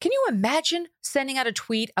 Can you imagine sending out a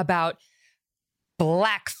tweet about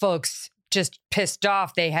Black folks just pissed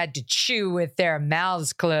off they had to chew with their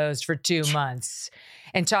mouths closed for 2 months,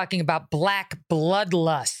 and talking about Black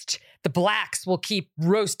bloodlust? The Blacks will keep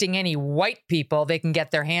roasting any white people they can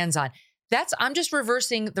get their hands on. I'm just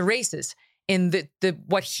reversing the races in the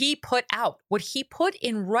what he put out, what he put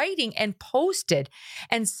in writing and posted,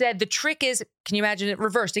 and said the trick is, can you imagine it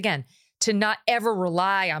reversed again, to not ever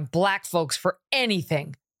rely on Black folks for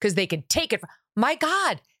anything because they can take it. My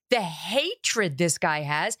God, the hatred this guy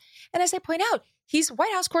has. And as I point out, he's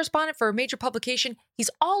White House correspondent for a major publication. He's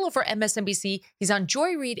all over MSNBC. He's on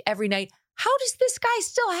Joy Reid every night. How does this guy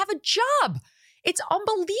still have a job? It's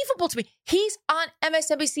unbelievable to me. He's on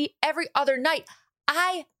MSNBC every other night.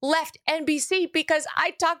 I left NBC because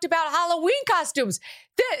I talked about Halloween costumes.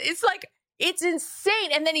 It's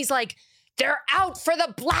insane. And then he's like, they're out for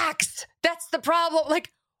the Blacks. That's the problem.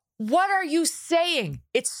 Like, what are you saying?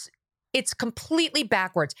 It's completely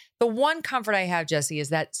backwards. The one comfort I have, Jesse, is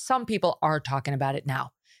that some people are talking about it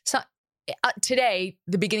now. So today,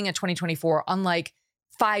 the beginning of 2024, unlike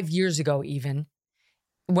 5 years ago, even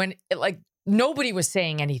when nobody was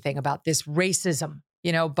saying anything about this racism,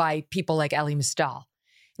 by people like Ali Mistal.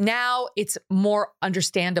 Now it's more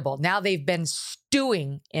understandable. Now they've been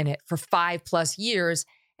stewing in it for 5+ years,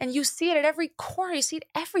 and you see it at every corner. You see it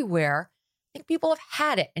everywhere. I think people have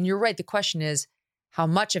had it. And you're right. The question is, how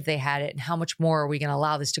much have they had it, and how much more are we going to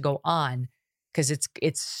allow this to go on? Because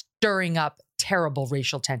it's stirring up terrible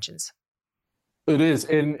racial tensions. It is.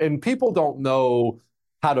 And people don't know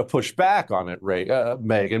how to push back on it,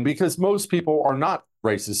 Megan, because most people are not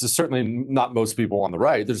racist. It's certainly not most people on the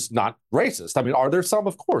right. There's not racist. I mean, are there some?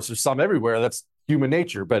 Of course, there's some everywhere. That's human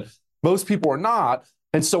nature. But most people are not.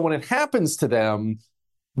 And so when it happens to them,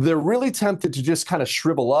 they're really tempted to just kind of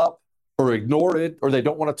shrivel up or ignore it, or they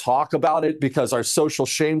don't want to talk about it because our social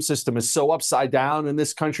shame system is so upside down in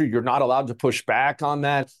this country. You're not allowed to push back on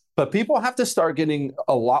that. But people have to start getting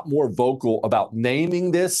a lot more vocal about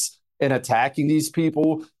naming this and attacking these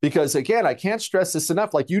people, because again, I can't stress this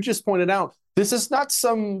enough. Like you just pointed out, this is not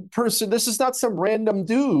some person, this is not some random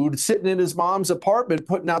dude sitting in his mom's apartment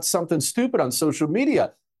putting out something stupid on social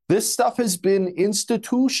media. This stuff has been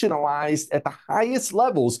institutionalized at the highest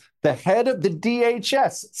levels. The head of the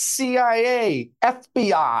DHS, CIA,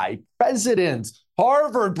 FBI, presidents,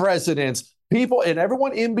 Harvard presidents, people and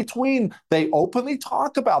everyone in between, they openly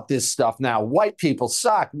talk about this stuff now. White people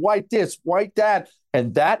suck, white this, white that.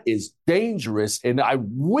 And that is dangerous. And I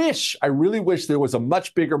really wish there was a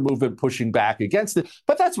much bigger movement pushing back against it.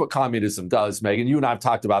 But that's what communism does, Megan. You and I have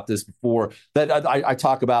talked about this before. That I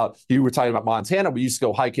talk about, you were talking about Montana. We used to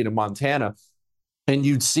go hiking in Montana, and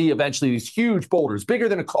you'd see eventually these huge boulders, bigger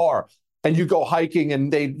than a car. And you go hiking,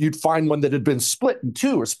 and you'd find one that had been split in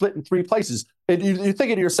two or split in three places. And you're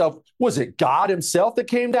thinking to yourself, was it God himself that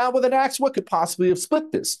came down with an axe? What could possibly have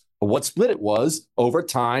split this? But what split it was, over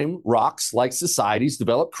time, rocks, like societies,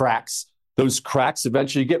 develop cracks. Those cracks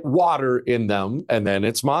eventually get water in them, and then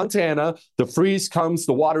it's Montana. The freeze comes,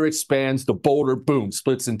 the water expands, the boulder, boom,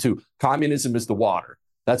 splits in two. Communism is the water.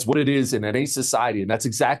 That's what it is in any society, and that's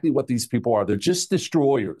exactly what these people are. They're just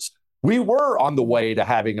destroyers. We were on the way to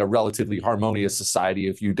having a relatively harmonious society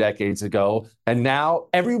a few decades ago, and now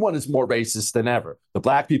everyone is more racist than ever. The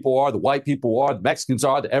black people are, the white people are, the Mexicans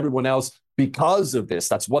are, everyone else, because of this.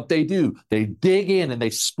 That's what they do. They dig in and they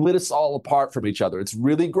split us all apart from each other. It's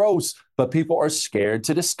really gross, but people are scared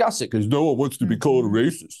to discuss it because no one wants to be called a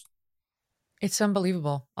racist. It's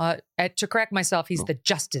unbelievable. To correct myself, he's the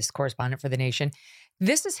justice correspondent for The Nation.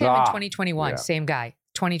 This is him in 2021, same guy,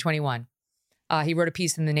 2021. He wrote a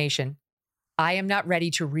piece in The Nation. I am not ready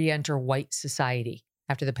to re-enter white society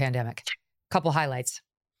after the pandemic. Couple highlights.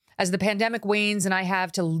 As the pandemic wanes and I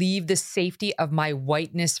have to leave the safety of my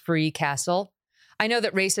whiteness-free castle, I know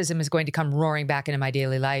that racism is going to come roaring back into my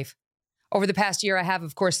daily life. Over the past year, I have,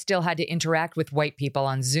 of course, still had to interact with white people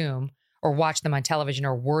on Zoom or watch them on television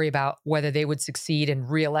or worry about whether they would succeed in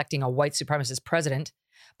re-electing a white supremacist president.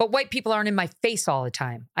 But white people aren't in my face all the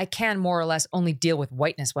time. I can more or less only deal with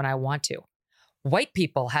whiteness when I want to. White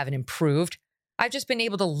people haven't improved. I've just been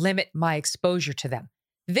able to limit my exposure to them.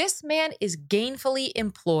 This man is gainfully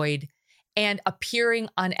employed and appearing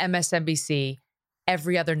on MSNBC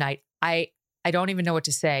every other night. I don't even know what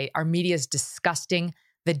to say. Our media is disgusting.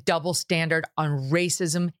 The double standard on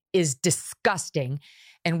racism is disgusting.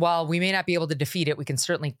 And while we may not be able to defeat it, we can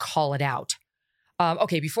certainly call it out.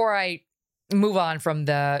 Okay, before I move on from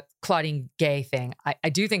the Claudine Gay thing, I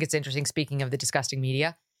do think it's interesting, speaking of the disgusting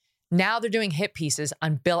media, now they're doing hit pieces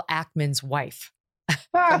on Bill Ackman's wife.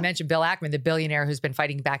 I mentioned Bill Ackman, the billionaire who's been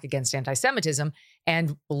fighting back against anti-Semitism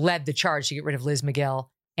and led the charge to get rid of Liz McGill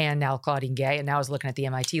and now Claudine Gay, and now is looking at the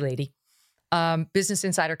MIT lady. Business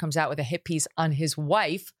Insider comes out with a hit piece on his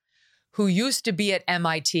wife, who used to be at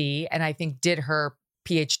MIT and I think did her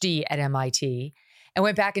PhD at MIT, and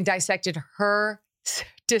went back and dissected her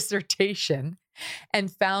dissertation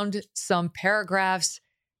and found some paragraphs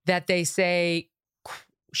that they say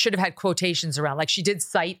should have had quotations around. Like, she did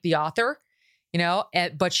cite the author,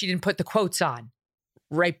 but she didn't put the quotes on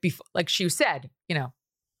right before, like she said,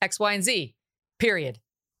 X, Y, and Z, period.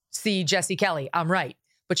 See Jesse Kelly, I'm right.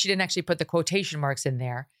 But she didn't actually put the quotation marks in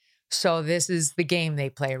there. So this is the game they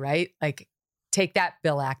play, right? Like, take that,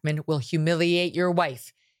 Bill Ackman. We'll humiliate your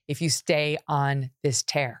wife if you stay on this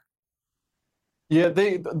tear. Yeah,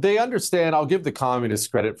 they understand. I'll give the communists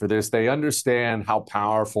credit for this. They understand how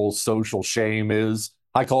powerful social shame is.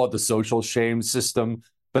 I call it the social shame system.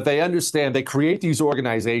 But they understand, they create these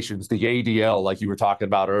organizations, the ADL, like you were talking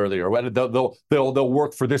about earlier. They'll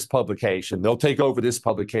work for this publication. They'll take over this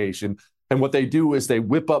publication. And what they do is they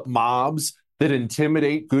whip up mobs that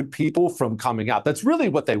intimidate good people from coming out. That's really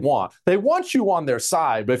what they want. They want you on their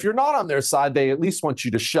side. But if you're not on their side, they at least want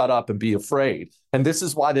you to shut up and be afraid. And this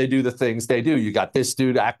is why they do the things they do. You got this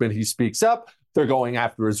dude, Ackman, he speaks up. They're going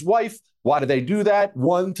after his wife. Why do they do that?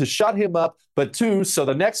 One, to shut him up, but two, so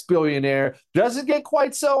the next billionaire doesn't get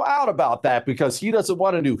quite so out about that because he doesn't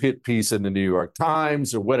want a new hit piece in the New York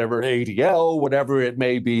Times or whatever, ADL, whatever it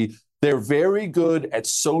may be. They're very good at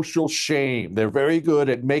social shame. They're very good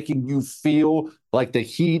at making you feel like the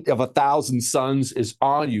heat of 1,000 suns is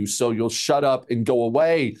on you, so you'll shut up and go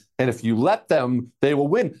away. And if you let them, they will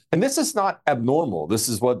win. And this is not abnormal. This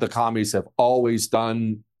is what the commies have always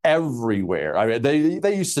done everywhere. I mean,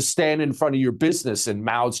 they used to stand in front of your business in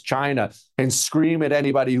Mao's China and scream at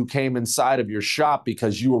anybody who came inside of your shop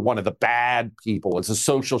because you were one of the bad people. It's a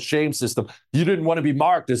social shame system. You didn't want to be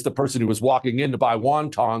marked as the person who was walking in to buy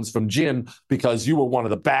wontons from Jin because you were one of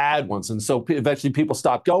the bad ones. And so eventually people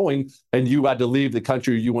stopped going and you had to leave the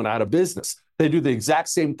country or you went out of business. They do the exact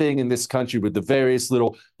same thing in this country with the various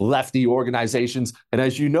little lefty organizations. And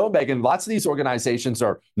as you know, Megan, lots of these organizations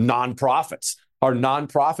are nonprofits. Our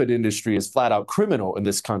nonprofit industry is flat out criminal in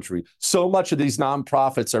this country. So much of these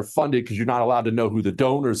nonprofits are funded, because you're not allowed to know who the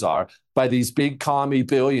donors are, by these big commie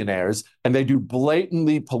billionaires. And they do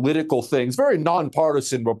blatantly political things, very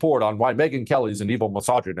nonpartisan report on why Megyn Kelly's an evil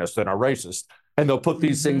misogynist and a racist. and they'll put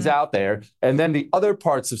these things out there. And then the other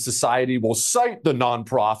parts of society will cite the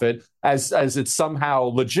nonprofit as it's somehow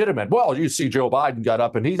legitimate. Well, you see Joe Biden got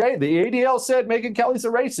up and the ADL said Megyn Kelly's a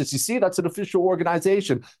racist. You see, that's an official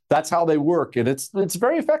organization. That's how they work. And it's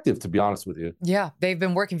very effective, to be honest with you. Yeah, they've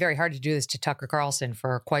been working very hard to do this to Tucker Carlson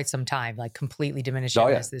for quite some time, like completely diminish him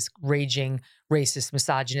as this raging racist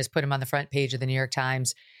misogynist, put him on the front page of the New York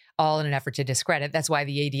Times, all in an effort to discredit. That's why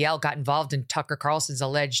the ADL got involved in Tucker Carlson's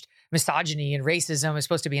alleged misogyny and racism. Is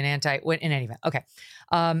supposed to be in any event. Okay.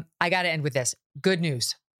 I got to end with this. Good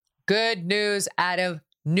news. Good news out of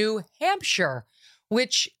New Hampshire,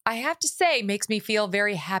 which I have to say makes me feel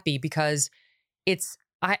very happy because it's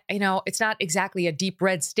not exactly a deep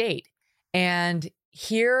red state. And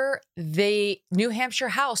here the New Hampshire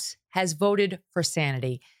House has voted for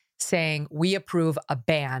sanity, saying we approve a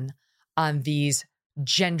ban on these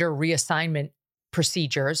gender reassignment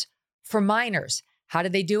procedures for minors. How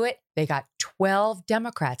did they do it? They got 12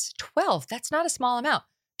 Democrats, 12, that's not a small amount,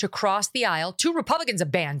 to cross the aisle. 2 Republicans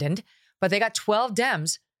abandoned, but they got 12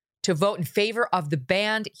 Dems to vote in favor of the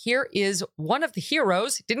ban. Here is one of the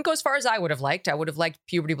heroes. Didn't go as far as I would have liked. I would have liked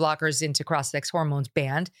puberty blockers into cross-sex hormones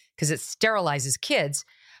banned because it sterilizes kids.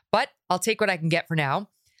 But I'll take what I can get for now.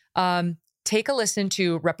 Take a listen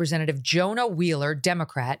to Representative Jonah Wheeler,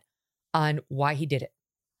 Democrat, on why he did it.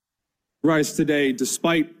 Rise today,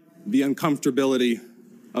 despite the uncomfortability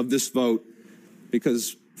of this vote,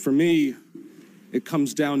 because for me, it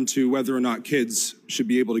comes down to whether or not kids should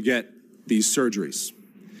be able to get these surgeries.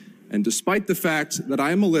 And despite the fact that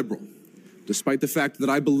I am a liberal, despite the fact that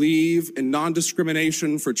I believe in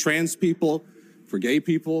non-discrimination for trans people, for gay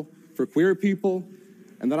people, for queer people,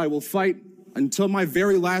 and that I will fight until my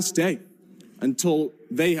very last day, until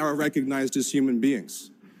they are recognized as human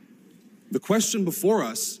beings. The question before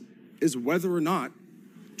us is whether or not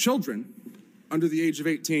children under the age of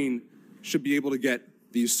 18 should be able to get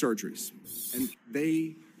these surgeries. And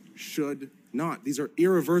they should not. These are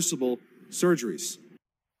irreversible surgeries.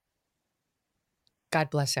 God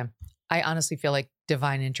bless him. I honestly feel like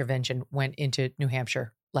divine intervention went into New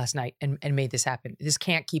Hampshire last night and made this happen. This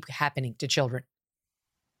can't keep happening to children.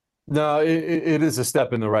 No, it is a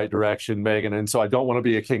step in the right direction, Megyn. And so I don't want to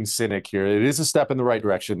be a king cynic here. It is a step in the right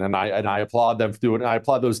direction. And I applaud them for doing it. I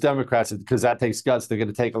applaud those Democrats because that takes guts. They're going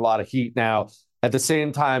to take a lot of heat now. At the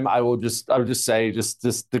same time, I would just say, just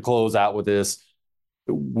to close out with this,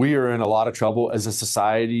 we are in a lot of trouble as a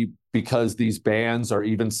society because these bans are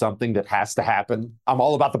even something that has to happen. I'm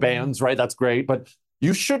all about the bans, right? That's great. But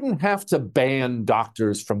you shouldn't have to ban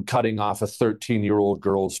doctors from cutting off a 13-year-old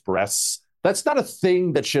girl's breasts. That's not a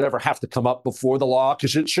thing that should ever have to come up before the law,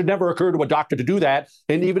 because it should never occur to a doctor to do that.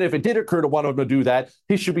 And even if it did occur to one of them to do that,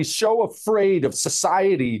 he should be so afraid of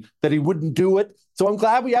society that he wouldn't do it. So I'm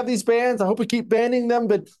glad we have these bans. I hope we keep banning them,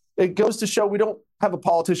 but it goes to show we don't have a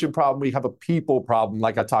politician problem. We have a people problem,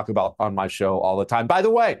 like I talk about on my show all the time. By the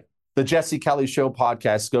way, the Jesse Kelly Show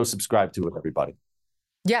podcast, go subscribe to it, everybody.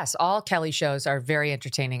 Yes, all Kelly shows are very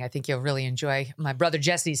entertaining. I think you'll really enjoy my brother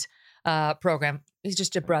Jesse's program. He's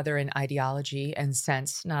just a brother in ideology and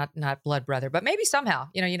sense, not blood brother. But maybe somehow,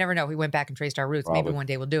 you never know. We went back and traced our roots. Probably. Maybe one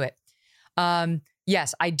day we'll do it.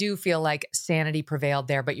 Yes, I do feel like sanity prevailed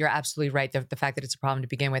there, but you're absolutely right. The fact that it's a problem to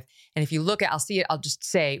begin with. And if you look at, I'll just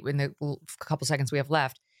say in the couple seconds we have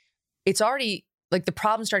left, it's already like the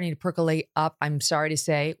problem starting to percolate up, I'm sorry to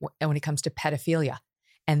say, when it comes to pedophilia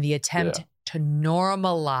and the attempt to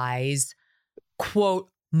normalize, quote,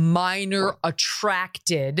 minor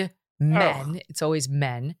attracted men. It's always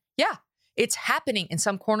men. Yeah, it's happening in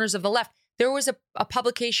some corners of the left. There was a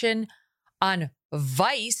publication on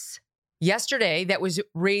Vice yesterday that was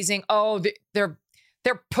raising, they're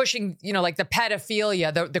pushing, like the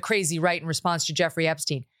pedophilia, the crazy right in response to Jeffrey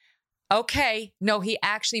Epstein. Okay, no, he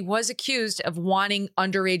actually was accused of wanting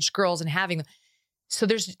underage girls and having them. So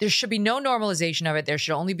there should be no normalization of it. There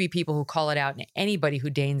should only be people who call it out, and anybody who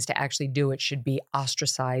deigns to actually do it should be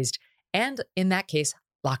ostracized and, in that case,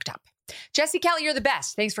 locked up. Jesse Kelly, you're the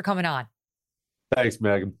best. Thanks for coming on. Thanks,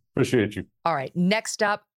 Megyn. Appreciate you. All right, next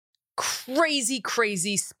up,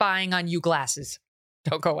 crazy spying on you glasses.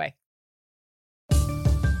 Don't go away.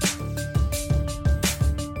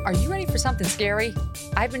 Are you ready for something scary?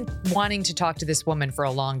 I've been wanting to talk to this woman for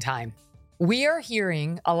a long time. We are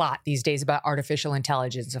hearing a lot these days about artificial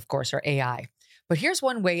intelligence, of course, or AI. But here's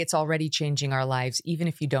one way it's already changing our lives, even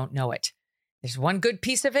if you don't know it. There's one good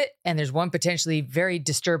piece of it, and there's one potentially very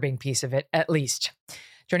disturbing piece of it, at least.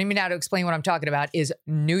 Joining me now to explain what I'm talking about is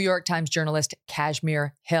New York Times journalist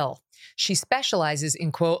Kashmir Hill. She specializes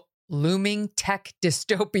in, quote, looming tech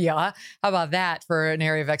dystopia. How about that for an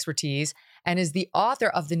area of expertise? And is the author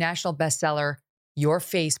of the national bestseller, Your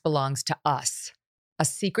Face Belongs to Us, a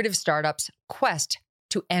secretive startup's quest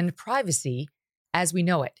to end privacy as we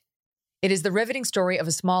know it. It is the riveting story of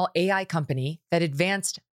a small AI company that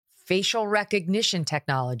advanced facial recognition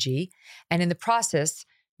technology and in the process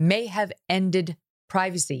may have ended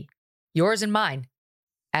privacy, yours and mine,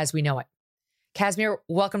 as we know it. Kashmir,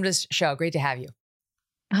 welcome to the show. Great to have you.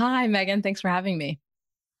 Hi, Megan. Thanks for having me.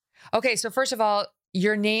 Okay, so first of all,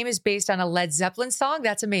 your name is based on a Led Zeppelin song.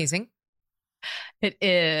 That's amazing. It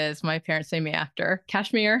is. My parents named me after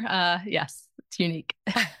Kashmir. Yes, it's unique.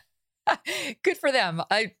 Good for them.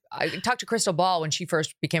 I talked to Crystal Ball when she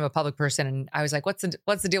first became a public person, and I was like, "What's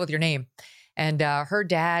the deal with your name?" And her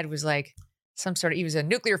dad was like, he was a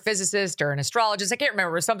nuclear physicist or an astrologist. I can't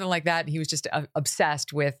remember, something like that. He was just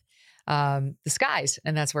obsessed with the skies,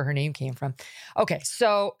 and that's where her name came from. Okay,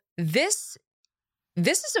 so this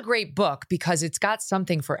is a great book because it's got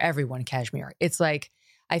something for everyone, Kashmir. It's like,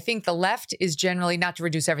 I think the left is generally, not to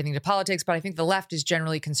reduce everything to politics, but I think the left is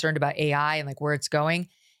generally concerned about AI and like where it's going.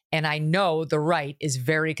 And I know the right is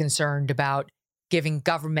very concerned about giving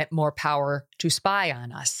government more power to spy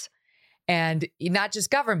on us. And not just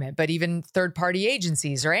government, but even third-party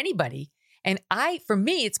agencies or anybody. And for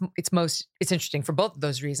me, it's interesting for both of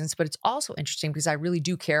those reasons, but it's also interesting because I really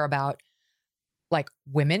do care about like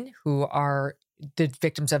women who are the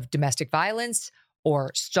victims of domestic violence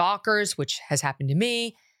or stalkers, which has happened to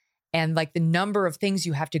me. And like the number of things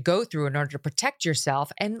you have to go through in order to protect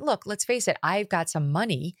yourself. And look, let's face it, I've got some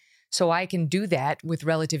money, so I can do that with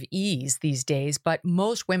relative ease these days. But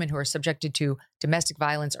most women who are subjected to domestic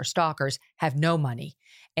violence or stalkers have no money.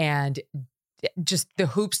 And just the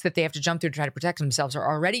hoops that they have to jump through to try to protect themselves are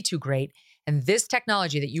already too great. And this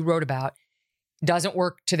technology that you wrote about doesn't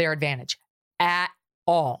work to their advantage at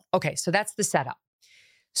all. Okay, so that's the setup.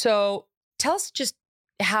 So tell us just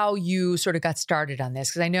how you sort of got started on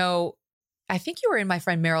this, because I think you were in my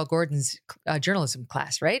friend Meryl Gordon's journalism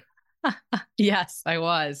class, right? Yes, I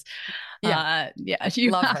was. Yeah.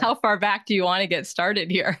 How far back do you want to get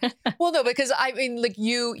started here? Well, no, because I mean, like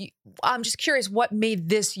I'm just curious, what made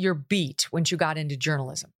this your beat when you got into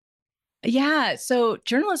journalism? Yeah. So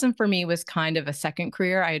journalism for me was kind of a second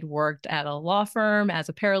career. I had worked at a law firm as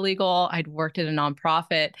a paralegal. I'd worked at a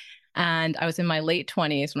nonprofit. And I was in my late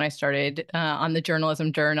 20s when I started on the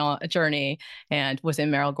journalism journey and was in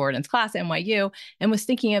Meryl Gordon's class at NYU and was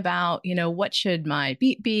thinking about, what should my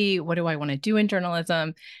beat be? What do I want to do in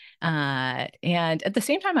journalism? And at the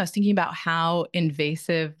same time, I was thinking about how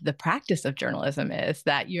invasive the practice of journalism is,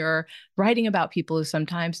 that you're writing about people who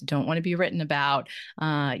sometimes don't want to be written about.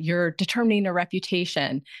 You're determining a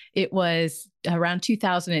reputation. It was around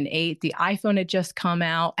 2008. The iPhone had just come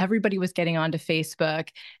out. Everybody was getting onto Facebook.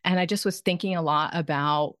 And I just was thinking a lot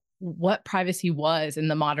about what privacy was in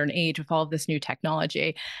the modern age with all of this new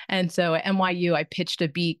technology. And so at NYU, I pitched a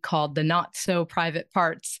beat called The Not So Private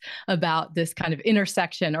Parts about this kind of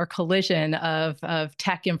intersection or collision of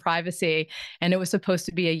tech and privacy. And it was supposed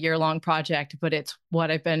to be a year-long project, but it's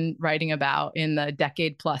what I've been writing about in the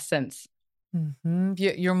decade plus since. Mm-hmm.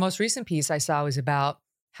 Your most recent piece I saw was about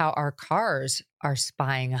how our cars are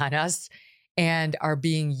spying on us and are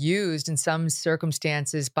being used in some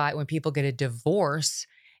circumstances by when people get a divorce.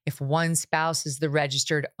 If one spouse is the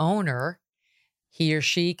registered owner, he or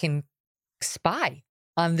she can spy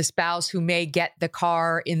on the spouse who may get the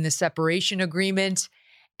car in the separation agreement,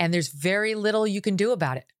 and there's very little you can do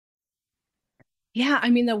about it. Yeah, I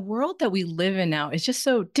mean, the world that we live in now is just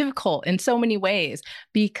so difficult in so many ways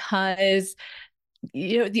because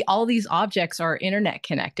all these objects are internet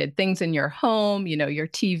connected, things in your home, your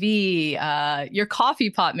TV, your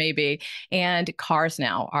coffee pot maybe, and cars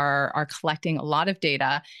now are collecting a lot of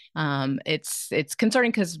data. It's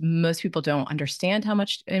concerning because most people don't understand how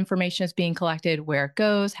much information is being collected, where it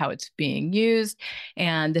goes, how it's being used.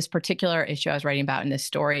 And this particular issue I was writing about in this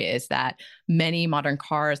story is that many modern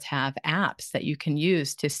cars have apps that you can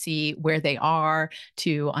use to see where they are,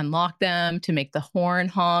 to unlock them, to make the horn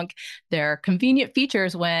honk. They're convenient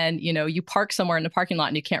features when, you park somewhere in the parking lot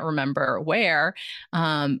and you can't remember where.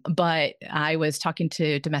 But I was talking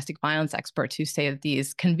to domestic violence experts who say that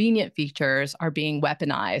these convenient features are being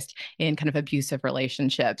weaponized in kind of abusive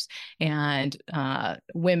relationships. And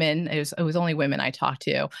women, it was only women I talked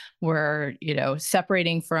to, were,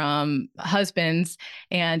 separating from husbands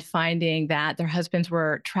and finding that that their husbands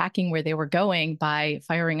were tracking where they were going by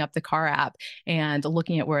firing up the car app and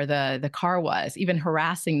looking at where the car was, even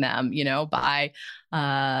harassing them, by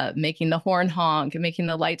making the horn honk, making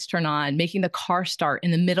the lights turn on, making the car start in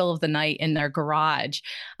the middle of the night in their garage.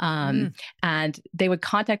 And they would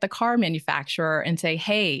contact the car manufacturer and say,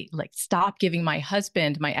 hey, stop giving my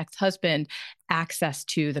ex-husband, access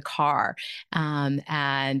to the car.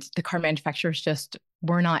 And the car manufacturers just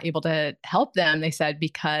were not able to help them. They said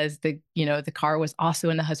because the car was also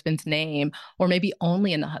in the husband's name, or maybe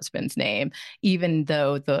only in the husband's name, even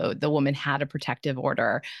though the woman had a protective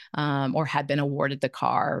order or had been awarded the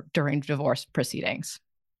car during divorce proceedings.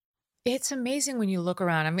 It's amazing when you look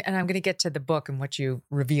around, and I'm going to get to the book and what you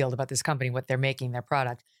revealed about this company, what they're making, their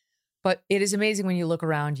product. But it is amazing when you look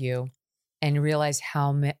around you and realize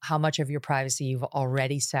how much of your privacy you've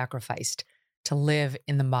already sacrificed to live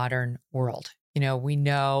in the modern world. We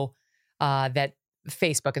know that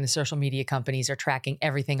Facebook and the social media companies are tracking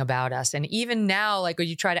everything about us. And even now, when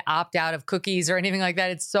you try to opt out of cookies or anything like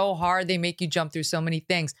that, it's so hard. They make you jump through so many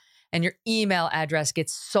things. And your email address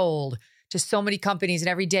gets sold to so many companies. And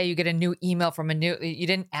every day you get a new email from you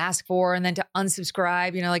didn't ask for, and then to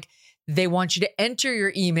unsubscribe, they want you to enter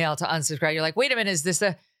your email to unsubscribe. You're like, wait a minute, is this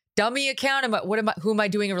a dummy account? Who am I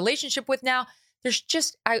doing a relationship with now? There's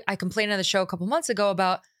just, I complained on the show a couple months ago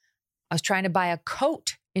about, I was trying to buy a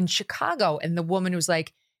coat in Chicago, and the woman was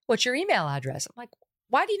like, what's your email address? I'm like,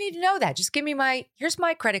 why do you need to know that? Just give me here's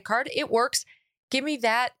my credit card. It works. Give me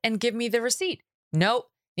that and give me the receipt. Nope.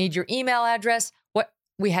 Need your email address.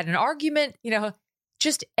 We had an argument,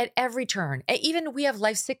 just at every turn. Even we have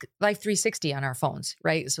Life 360 on our phones,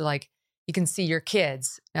 right? So you can see your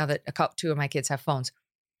kids now that two of my kids have phones.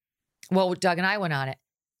 Well, Doug and I went on it.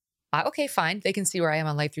 Okay, fine. They can see where I am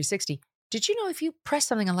on Life 360. Did you know if you press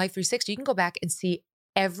something on Life 360, you can go back and see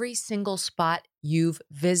every single spot you've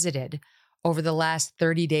visited over the last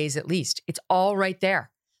 30 days at least? It's all right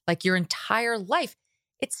there, like your entire life.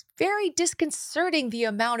 It's very disconcerting the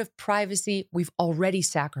amount of privacy we've already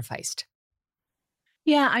sacrificed.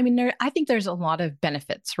 Yeah, I think there's a lot of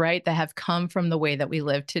benefits, right, that have come from the way that we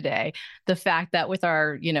live today. The fact that with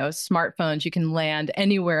our, smartphones, you can land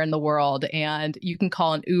anywhere in the world and you can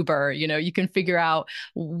call an Uber, you can figure out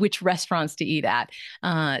which restaurants to eat at.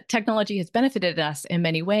 Technology has benefited us in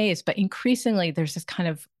many ways, but increasingly there's this kind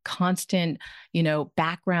of constant,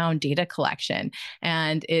 background data collection,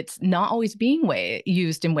 and it's not always being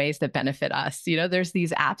used in ways that benefit us. There's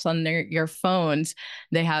these apps on your phones.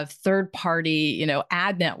 They have third-party,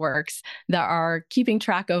 ad networks that are keeping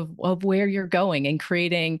track of where you're going and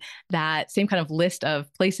creating that same kind of list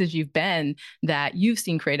of places you've been that you've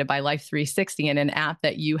seen created by Life 360 in an app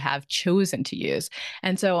that you have chosen to use.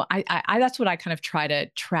 And so I that's what I kind of try to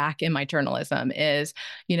track in my journalism is,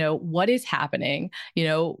 what is happening,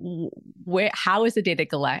 how is the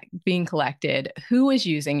data being collected, who is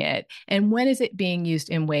using it, and when is it being used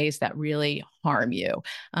in ways that really harm you?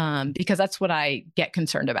 Because that's what I get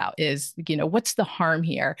concerned about is, what's the harm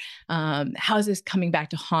here? How is this coming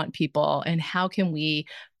back to haunt people? And how can we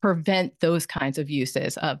prevent those kinds of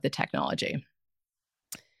uses of the technology?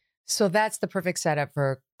 So that's the perfect setup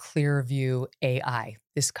for Clearview AI,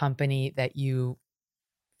 this company that you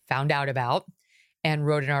found out about and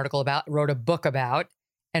wrote an article about, wrote a book about,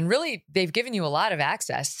 and really they've given you a lot of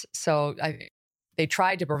access. So they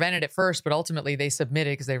tried to prevent it at first, but ultimately they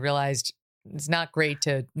submitted because they realized it's not great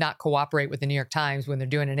to not cooperate with the New York Times when they're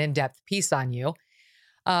doing an in-depth piece on you.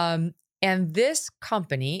 And this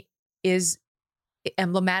company is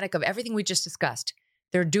emblematic of everything we just discussed.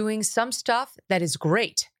 They're doing some stuff that is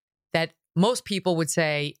great, that most people would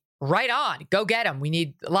say, right on, go get them. We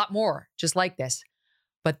need a lot more just like this.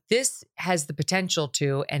 But this has the potential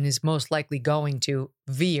to, and is most likely going to,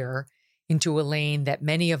 veer into a lane that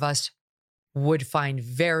many of us would find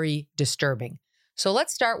very disturbing. So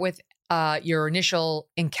let's start with your initial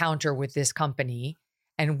encounter with this company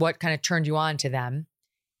and what kind of turned you on to them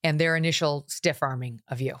and their initial stiff arming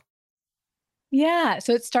of you. Yeah.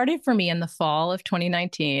 So it started for me in the fall of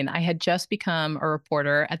 2019. I had just become a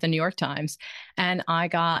reporter at the New York Times, and I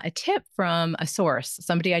got a tip from a source,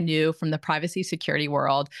 somebody I knew from the privacy security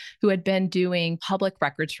world, who had been doing public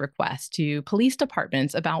records requests to police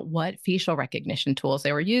departments about what facial recognition tools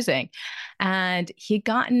they were using. And he'd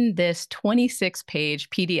gotten this 26-page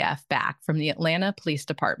PDF back from the Atlanta Police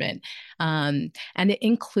Department. And it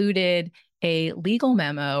included a legal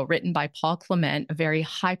memo written by Paul Clement, a very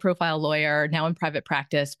high-profile lawyer, now in private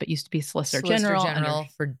practice, but used to be Solicitor General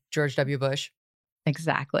for George W. Bush.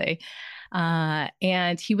 Exactly.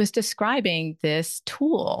 And he was describing this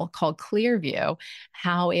tool called Clearview,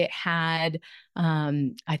 how it had,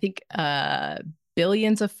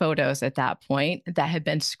 billions of photos at that point that had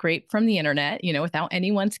been scraped from the internet, without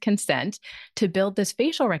anyone's consent, to build this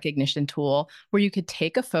facial recognition tool where you could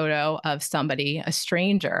take a photo of somebody, a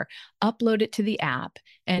stranger, upload it to the app,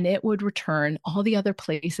 and it would return all the other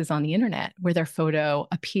places on the internet where their photo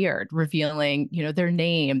appeared, revealing, their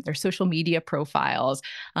name, their social media profiles,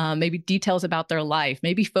 maybe details about their life,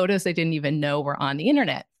 maybe photos they didn't even know were on the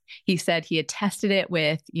internet. He said he had tested it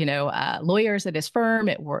with, lawyers at his firm.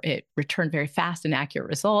 It returned very fast and accurate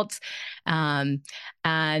results. And,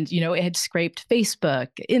 it had scraped Facebook,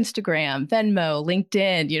 Instagram, Venmo,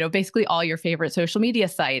 LinkedIn, basically all your favorite social media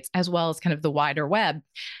sites, as well as kind of the wider web.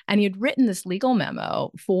 And he had written this legal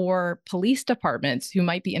memo for police departments who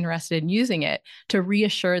might be interested in using it to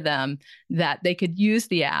reassure them that they could use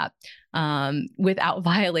the app without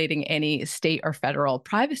violating any state or federal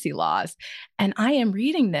privacy laws. And I am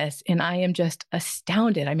reading this and I am just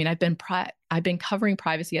astounded. I mean, I've been covering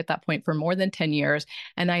privacy at that point for more than 10 years,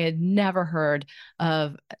 and I had never heard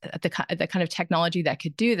of the kind of technology that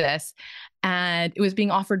could do this. And it was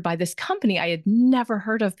being offered by this company I had never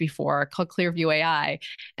heard of before called Clearview AI.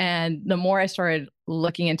 And the more I started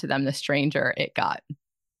looking into them, the stranger it got.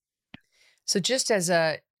 So just as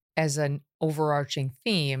an overarching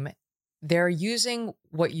theme, they're using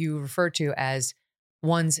what you refer to as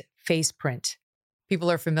one's face print.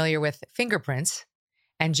 People are familiar with fingerprints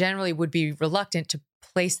and generally would be reluctant to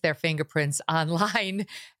place their fingerprints online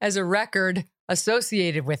as a record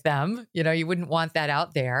associated with them. You wouldn't want that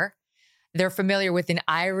out there. They're familiar with an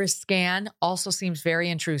iris scan, also seems very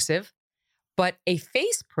intrusive, but a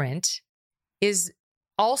face print is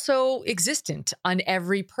also existent on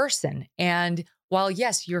every person. And while,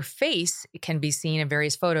 yes, your face can be seen in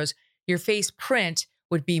various photos, your face print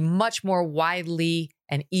would be much more widely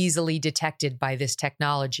and easily detected by this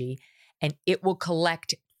technology. And it will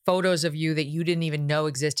collect photos of you that you didn't even know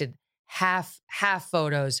existed. Half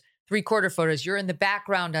photos, 3/4 photos. You're in the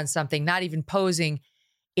background on something, not even posing.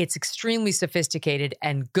 It's extremely sophisticated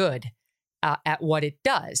and good at what it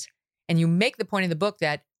does. And you make the point in the book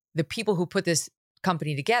that the people who put this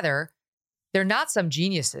company together, they're not some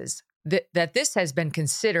geniuses, that this has been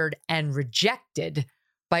considered and rejected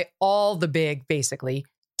by all the big, basically,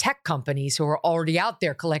 tech companies who are already out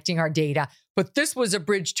there collecting our data. But this was a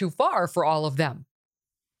bridge too far for all of them.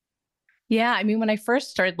 Yeah, I mean, when I first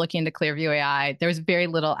started looking into Clearview AI, there was very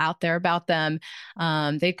little out there about them.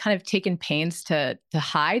 They'd kind of taken pains to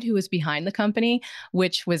hide who was behind the company,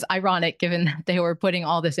 which was ironic given that they were putting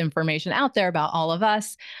all this information out there about all of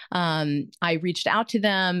us. I reached out to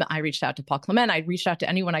them. I reached out to Paul Clement. I reached out to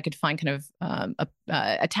anyone I could find kind of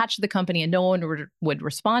attached to the company, and no one would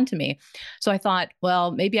respond to me. So I thought,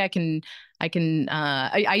 well, maybe I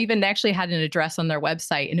even actually had an address on their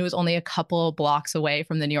website, and it was only a couple blocks away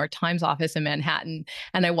from the New York Times office in Manhattan.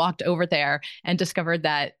 And I walked over there and discovered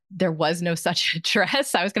that there was no such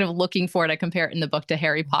address. I was kind of looking for it. I compare it in the book to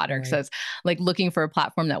Harry Potter. Right. So it's like looking for a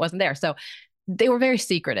platform that wasn't there. So they were very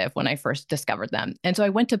secretive when I first discovered them. And so I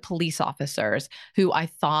went to police officers who I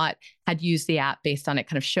thought had used the app based on it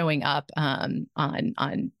kind of showing up on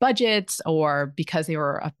budgets or because they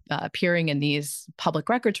were appearing in these public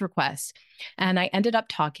records requests. And I ended up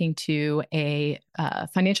talking to a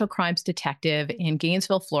financial crimes detective in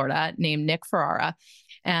Gainesville, Florida, named Nick Ferrara.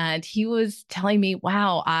 And he was telling me,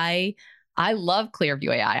 wow, I love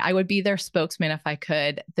Clearview AI. I would be their spokesman if I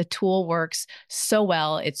could. The tool works so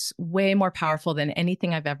well. It's way more powerful than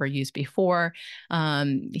anything I've ever used before.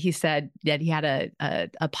 He said that he had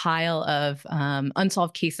a pile of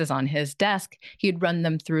unsolved cases on his desk. He'd run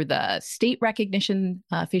them through the state recognition,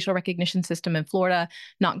 facial recognition system in Florida,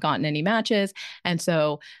 not gotten any matches. And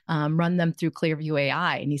so run them through Clearview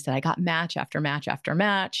AI. And he said, I got match after match after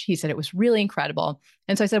match. He said it was really incredible.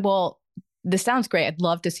 And so I said, well, this sounds great. I'd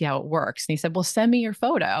love to see how it works. And he said, well, send me your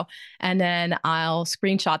photo and then I'll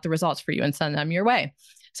screenshot the results for you and send them your way.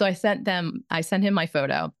 So I sent him my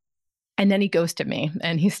photo, and then he ghosted me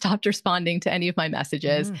and he stopped responding to any of my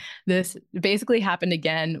messages. This basically happened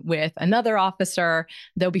again with another officer,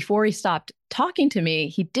 though before he stopped talking to me,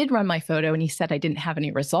 he did run my photo and he said I didn't have any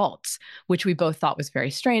results, which we both thought was very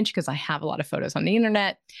strange because I have a lot of photos on the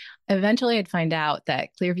internet. Eventually I'd find out that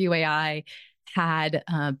Clearview AI had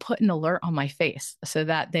put an alert on my face so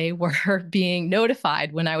that they were being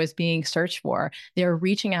notified when I was being searched for. They were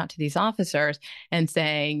reaching out to these officers and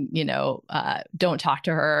saying, don't talk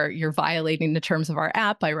to her. You're violating the terms of our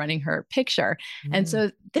app by running her picture. And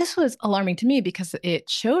so this was alarming to me because it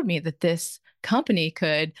showed me that this company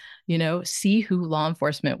could, see who law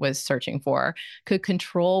enforcement was searching for, could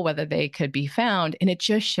control whether they could be found. And it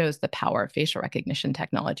just shows the power of facial recognition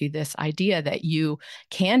technology, this idea that you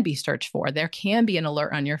can be searched for, there can be an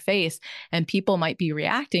alert on your face, and people might be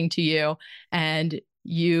reacting to you, and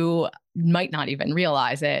you might not even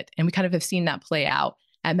realize it. And we kind of have seen that play out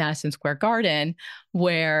at Madison Square Garden,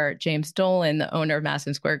 where James Dolan, the owner of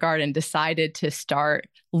Madison Square Garden, decided to start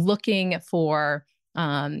looking for,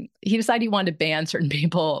 he decided he wanted to ban certain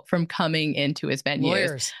people from coming into his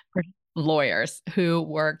venues. Lawyers who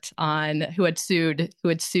had sued,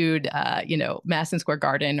 Madison Square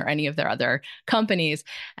Garden or any of their other companies.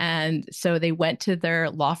 And so they went to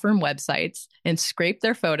their law firm websites and scraped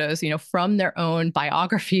their photos, from their own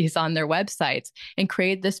biographies on their websites, and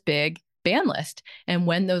created this big ban list. And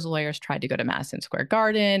when those lawyers tried to go to Madison Square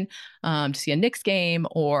Garden to see a Knicks game,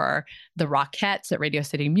 or the Rockettes at Radio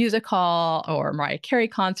City Music Hall, or Mariah Carey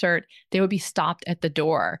concert, they would be stopped at the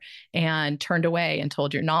door and turned away and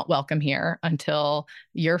told, you're not welcome here until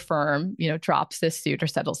your firm, drops this suit or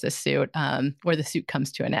settles this suit, or the suit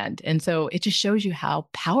comes to an end. And so it just shows you how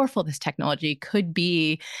powerful this technology could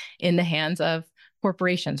be in the hands of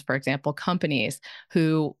corporations, for example, companies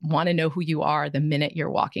who want to know who you are the minute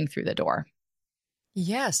you're walking through the door.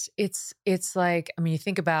 Yes, it's like, you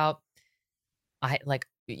think about,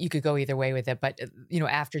 you could go either way with it, but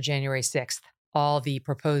after January 6th, all the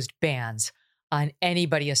proposed bans on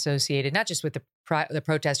anybody associated, not just with the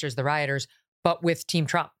protesters, the rioters, but with Team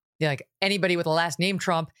Trump. Like anybody with the last name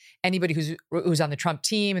Trump, anybody who's on the Trump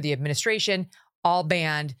team, the administration, all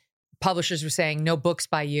banned. Publishers were saying no books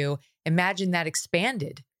by you. Imagine that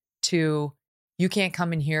expanded to, you can't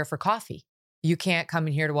come in here for coffee. You can't come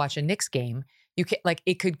in here to watch a Knicks game. You can't,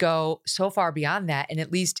 it could go so far beyond that. And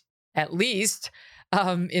at least in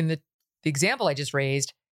the example I just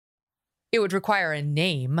raised, it would require a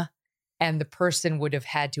name, and the person would have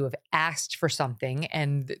had to have asked for something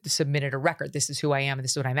and submitted a record. This is who I am, and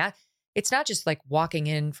this is what I'm at. It's not just like walking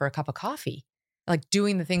in for a cup of coffee, like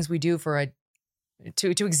doing the things we do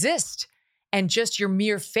to exist. And just your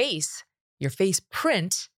mere face, your face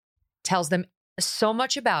print tells them so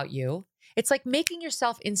much about you. It's like making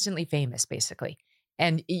yourself instantly famous, basically.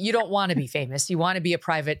 And you don't want to be famous. You want to be a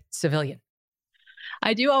private civilian.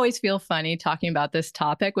 I do always feel funny talking about this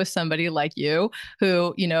topic with somebody like you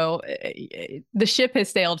who, the ship has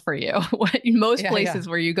sailed for you. In most places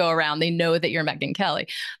where you go around, they know that you're Megyn Kelly.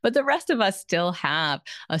 But the rest of us still have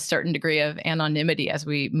a certain degree of anonymity as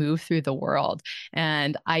we move through the world.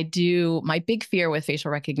 And my big fear with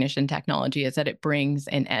facial recognition technology is that it brings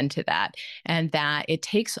an end to that, and that it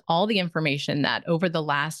takes all the information that over the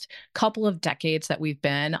last couple of decades that we've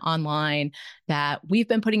been online, that we've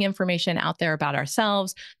been putting information out there about ourselves,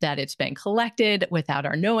 that it's been collected without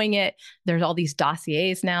our knowing it. There's all these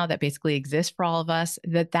dossiers now that basically exist for all of us,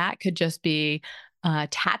 that could just be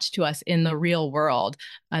attached to us in the real world,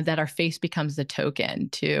 that our face becomes the token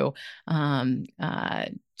to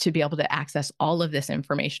be able to access all of this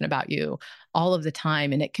information about you all of the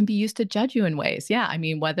time. And it can be used to judge you in ways. Yeah.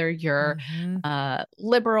 Whether you're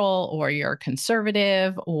liberal or you're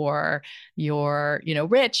conservative, or you're,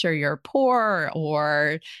 rich or you're poor,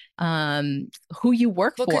 or who you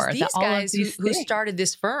work for. Because these guys who started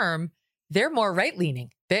this firm, they're more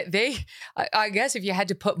right-leaning. I guess if you had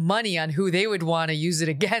to put money on who they would want to use it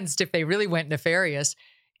against, if they really went nefarious,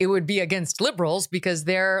 it would be against liberals, because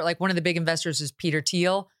they're like, one of the big investors is Peter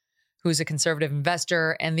Thiel, who's a conservative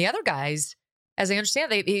investor. And the other guys, as I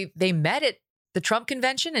understand, they met at the Trump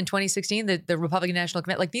convention in 2016, the Republican National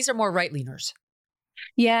Committee. Like, these are more right-leaners.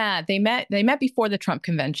 Yeah, they met before the Trump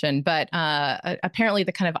convention, but apparently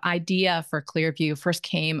the kind of idea for Clearview first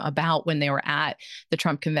came about when they were at the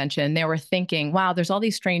Trump convention. They were thinking, wow, there's all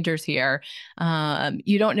these strangers here.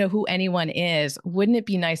 You don't know who anyone is. Wouldn't it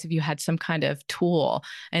be nice if you had some kind of tool,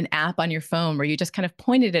 an app on your phone where you just kind of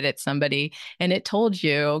pointed it at somebody and it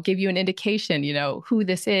gave you an indication, who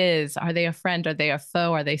this is. Are they a friend? Are they a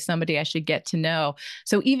foe? Are they somebody I should get to know?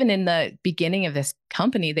 So even in the beginning of this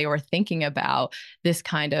company, they were thinking about this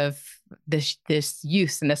kind of this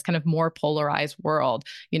use in this kind of more polarized world,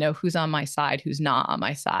 who's on my side, who's not on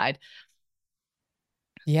my side.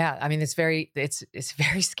 Yeah. It's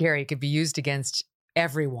very scary. It could be used against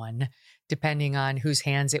everyone, depending on whose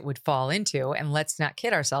hands it would fall into. And let's not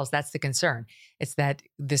kid ourselves. That's the concern. It's that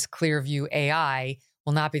this Clearview AI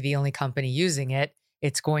will not be the only company using it.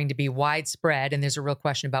 It's going to be widespread. And there's a real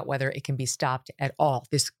question about whether it can be stopped at all.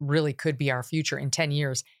 This really could be our future. In 10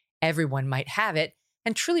 years, everyone might have it.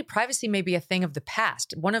 And truly, privacy may be a thing of the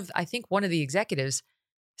past. I think one of the executives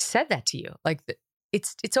said that to you. Like,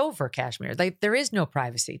 it's over, Kashmir. Like, there is no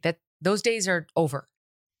privacy. Those days are over.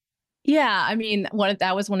 Yeah, I mean,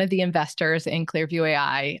 that was one of the investors in Clearview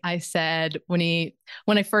AI. I said when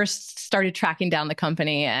I first started tracking down the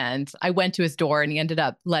company, and I went to his door, and he ended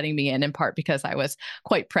up letting me in part because I was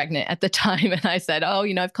quite pregnant at the time. And I said, "Oh,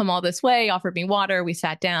 I've come all this way." Offered me water. We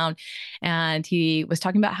sat down, and he was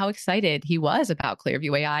talking about how excited he was about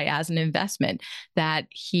Clearview AI as an investment. That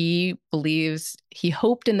he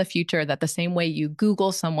hoped in the future that the same way you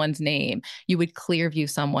Google someone's name, you would Clearview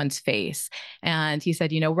someone's face. And he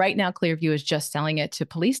said, right now Clearview is just selling it to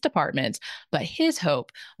police departments, but his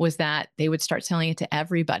hope was that they would start selling it to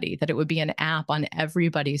everybody, that it would be an app on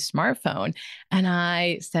everybody's smartphone. And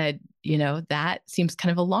I said, that seems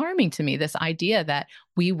kind of alarming to me, this idea that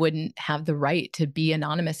we wouldn't have the right to be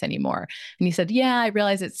anonymous anymore. And he said, yeah, I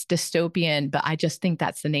realize it's dystopian, but I just think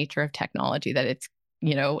that's the nature of technology, that it's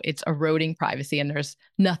eroding privacy and there's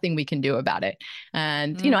nothing we can do about it.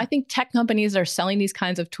 And, I think tech companies are selling these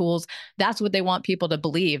kinds of tools. That's what they want people to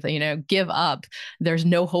believe, give up. There's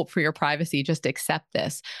no hope for your privacy. Just accept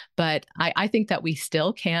this. But I think that we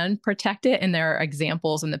still can protect it. And there are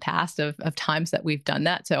examples in the past of times that we've done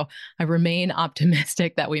that. So I remain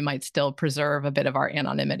optimistic that we might still preserve a bit of our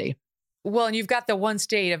anonymity. Well, and you've got the one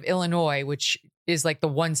state of Illinois, which is like the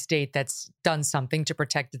one state that's done something to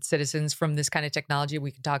protect its citizens from this kind of technology.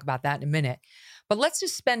 We can talk about that in a minute. But let's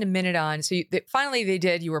just spend a minute on, finally they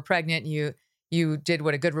did, you were pregnant, you did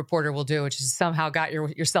what a good reporter will do, which is somehow got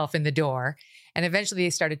yourself in the door. And eventually they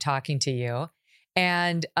started talking to you.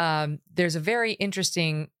 And there's a very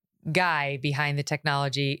interesting guy behind the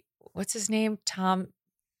technology. What's his name?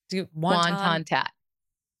 Wonton Tat.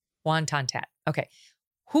 Wonton Tat. Okay.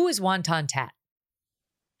 Who is Wonton Tat?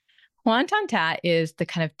 Wonton Tat is the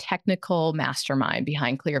kind of technical mastermind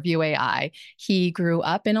behind Clearview AI. He grew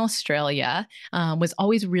up in Australia, was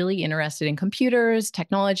always really interested in computers,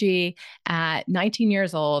 technology. At 19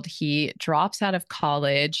 years old, he drops out of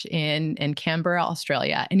college in Canberra,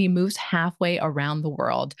 Australia, and he moves halfway around the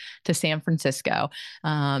world to San Francisco,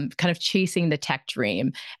 kind of chasing the tech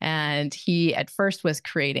dream. And he at first was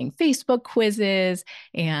creating Facebook quizzes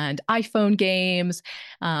and iPhone games,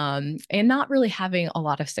 and not really having a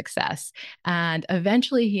lot of success. And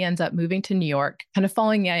eventually he ends up moving to New York, kind of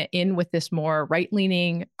falling in with this more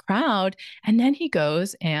right-leaning crowd. And then he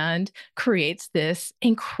goes and creates this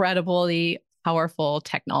incredibly powerful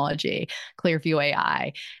technology, Clearview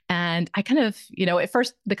AI. And I kind of, at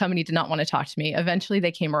first the company did not want to talk to me. Eventually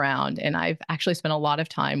they came around, and I've actually spent a lot of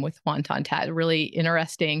time with Wonton Tat, a really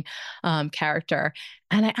interesting character.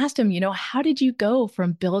 And I asked him, how did you go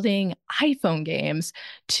from building iPhone games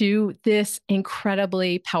to this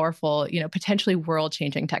incredibly powerful, potentially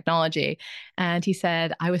world-changing technology? And he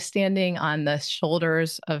said, I was standing on the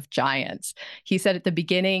shoulders of giants. He said at the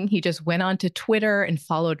beginning, he just went onto Twitter and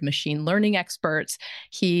followed machine learning experts.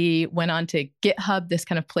 He went on to GitHub, this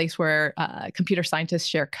kind of place where computer scientists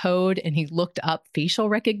share code, and he looked up facial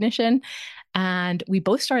recognition. And we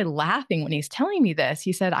both started laughing when he's telling me this.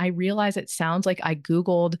 He said, I realize it sounds like I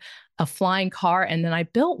Googled a flying car and then I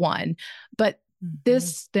built one. But the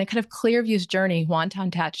kind of Clearview's journey,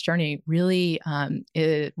 Wonton Tat's journey, really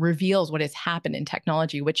it reveals what has happened in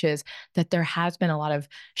technology, which is that there has been a lot of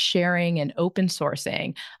sharing and open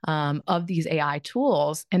sourcing of these AI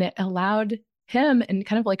tools. And it allowed him and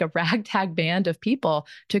kind of like a ragtag band of people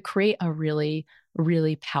to create a really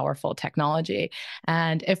powerful technology.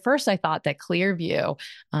 And at first I thought that Clearview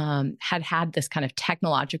had this kind of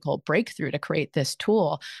technological breakthrough to create this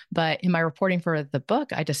tool. But in my reporting for the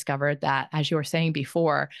book, I discovered that, as you were saying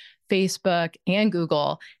before, Facebook and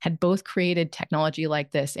Google had both created technology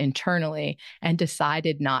like this internally and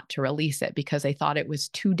decided not to release it because they thought it was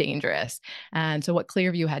too dangerous. And so what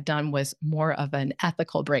Clearview had done was more of an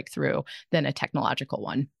ethical breakthrough than a technological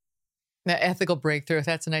one. The ethical breakthrough,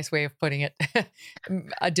 that's a nice way of putting it.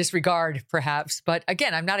 A disregard, perhaps. But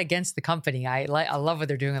again, I'm not against the company. I love what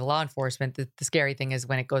they're doing with law enforcement. The scary thing is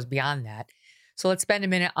when it goes beyond that. So let's spend a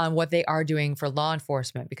minute on what they are doing for law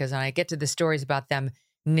enforcement, because when I get to the stories about them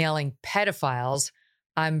nailing pedophiles,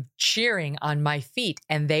 I'm cheering on my feet.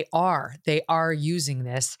 And they are using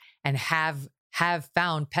this and have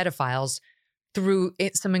found pedophiles through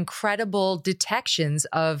some incredible detections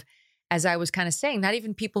of, as I was kind of saying, not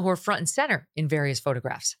even people who are front and center in various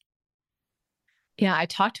photographs. Yeah, I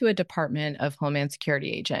talked to a Department of Homeland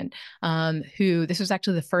Security agent who, this was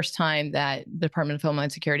actually the first time that the Department of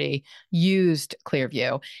Homeland Security used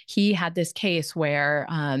Clearview. He had this case where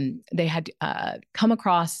they had come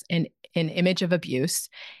across an image of abuse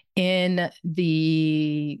in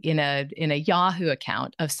a Yahoo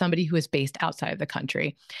account of somebody who is based outside of the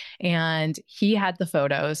country. And he had the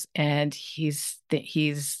photos, and he's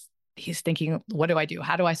he's thinking, what do I do?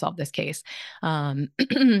 How do I solve this case? And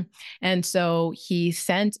so he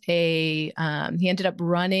sent he ended up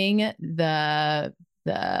running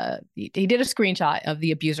he did a screenshot of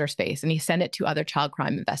the abuser's face and he sent it to other child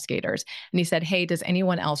crime investigators. And he said, hey, does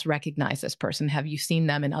anyone else recognize this person? Have you seen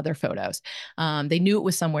them in other photos? They knew it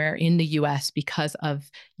was somewhere in the US because of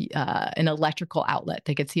an electrical outlet.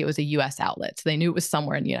 They could see it was a US outlet. So they knew it was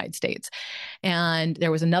somewhere in the United States. And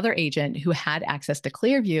there was another agent who had access to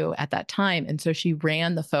Clearview at that time. And so she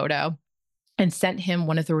ran the photo and sent him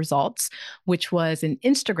one of the results, which was an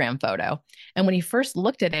Instagram photo. And when he first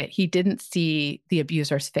looked at it, he didn't see the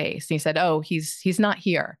abuser's face. He said, oh, he's not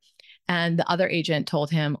here. And the other agent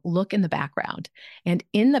told him, look in the background. And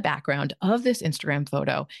in the background of this Instagram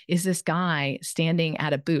photo is this guy standing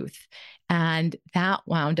at a booth. And that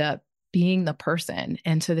wound up being the person.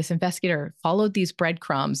 And so this investigator followed these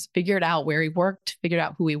breadcrumbs, figured out where he worked, figured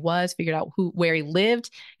out who he was, figured out where he lived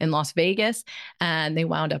in Las Vegas. And they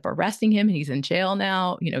wound up arresting him. He's in jail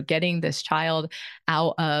now, getting this child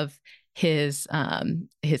out of his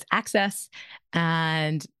access.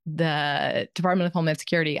 And the Department of Homeland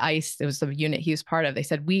Security, ICE, it was the unit he was part of. They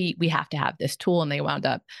said, we have to have this tool. And they wound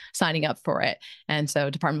up signing up for it. And so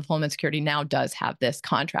Department of Homeland Security now does have this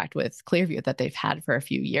contract with Clearview that they've had for a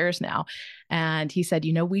few years now. And he said,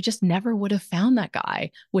 we just never would have found that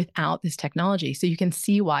guy without this technology. So you can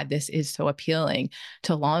see why this is so appealing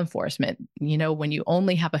to law enforcement. When you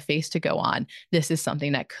only have a face to go on, this is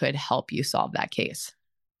something that could help you solve that case.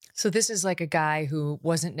 So this is like a guy who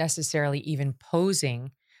wasn't necessarily even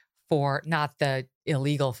posing for not the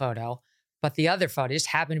illegal photo, but the other photo. Just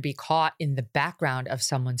happened to be caught in the background of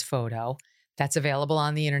someone's photo that's available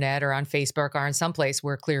on the internet or on Facebook or in some place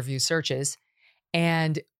where Clearview searches.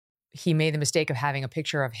 And he made the mistake of having a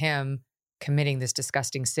picture of him committing this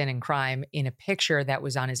disgusting sin and crime in a picture that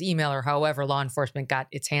was on his email or however law enforcement got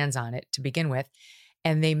its hands on it to begin with.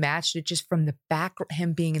 And they matched it just from the back,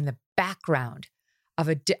 him being in the background of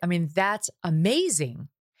that's amazing.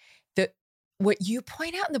 What you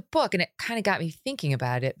point out in the book, and it kind of got me thinking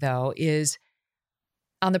about it though, is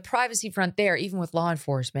on the privacy front there, even with law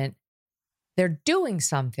enforcement, they're doing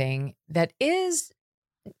something that is,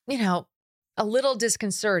 a little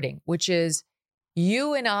disconcerting, which is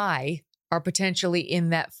you and I are potentially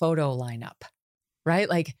in that photo lineup, right?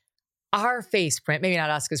 Like our face print, maybe not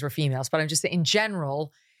us because we're females, but I'm just saying in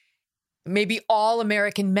general, maybe all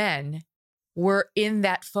American men were in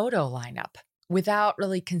that photo lineup without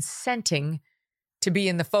really consenting to be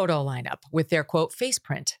in the photo lineup with their quote face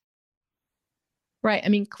print. Right. I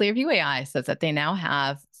mean, Clearview AI says that they now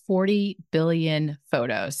have 40 billion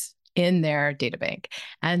photos in their databank.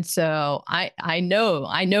 And so I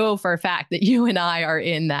know for a fact that you and I are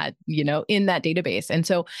in that, in that database. And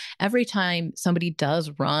so every time somebody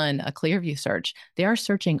does run a Clearview search, they are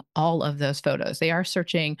searching all of those photos. They are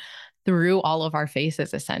searching through all of our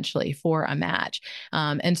faces essentially for a match.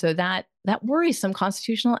 And so that worries some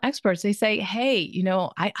constitutional experts. They say, hey,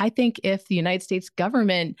 I think if the United States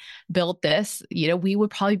government built this, we would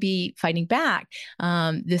probably be fighting back.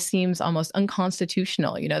 This seems almost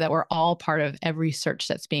unconstitutional, that we're all part of every search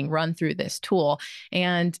that's being run through this tool.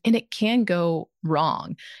 And it can go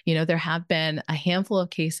wrong. There have been a handful of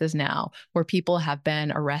cases now where people have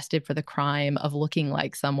been arrested for the crime of looking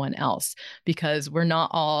like someone else because we're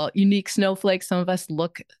not all unique snowflakes. Some of us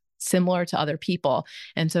look similar to other people.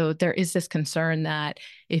 And so there is this concern that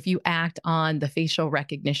if you act on the facial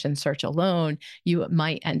recognition search alone, you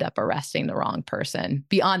might end up arresting the wrong person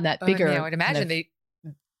beyond that bigger. I would imagine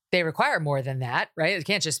they require more than that, right? It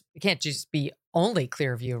can't just be only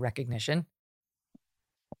Clearview recognition.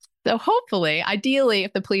 So hopefully, ideally,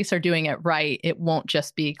 if the police are doing it right, it won't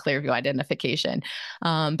just be Clearview identification.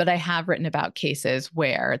 But I have written about cases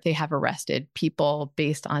where they have arrested people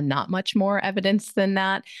based on not much more evidence than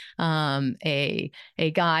that. A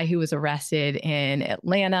guy who was arrested in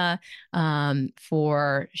Atlanta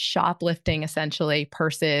for shoplifting, essentially,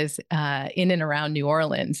 purses in and around New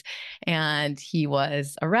Orleans. And he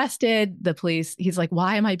was arrested. The police, he's like,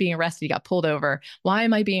 why am I being arrested? He got pulled over. Why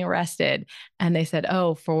am I being arrested? And they said,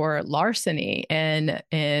 oh, for larceny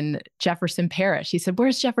in Jefferson Parish. He said,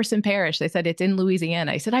 where's Jefferson Parish? They said, it's in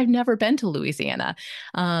Louisiana. He said, I've never been to Louisiana.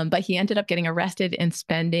 But he ended up getting arrested and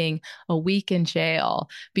spending a week in jail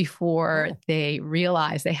before they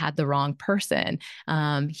realized they had the wrong person.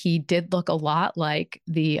 He did look a lot like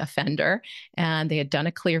the offender, and they had done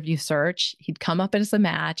a Clearview search. He'd come up as a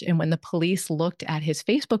match. And when the police looked at his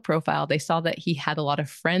Facebook profile, they saw that he had a lot of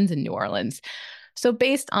friends in New Orleans. So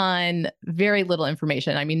based on very little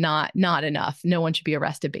information, I mean, not enough. No one should be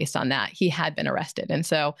arrested based on that. He had been arrested. And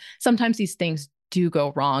so sometimes these things do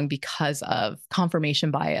go wrong because of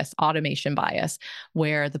confirmation bias, automation bias,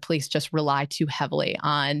 where the police just rely too heavily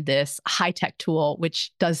on this high-tech tool,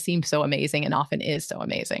 which does seem so amazing and often is so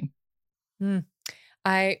amazing.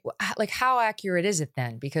 How accurate is it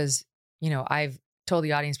then? Because, I've told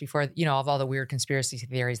the audience before, of all the weird conspiracy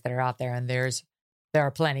theories that are out there, and there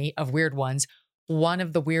are plenty of weird ones. One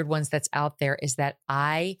of the weird ones that's out there is that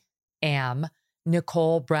I am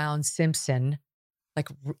Nicole Brown Simpson, like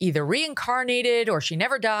either reincarnated or she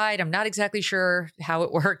never died. I'm not exactly sure how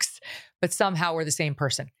it works, but somehow we're the same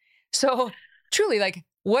person. So truly, like,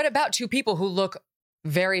 what about two people who look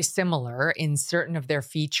very similar in certain of their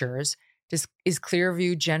features? Is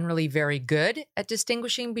Clearview generally very good at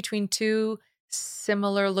distinguishing between two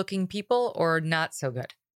similar looking people, or not so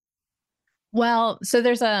good? Well, so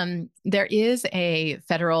there is a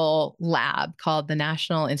federal lab called the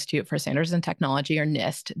National Institute for Standards and Technology, or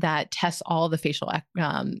NIST, that tests all the facial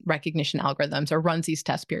recognition algorithms, or runs these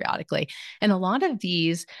tests periodically. And a lot of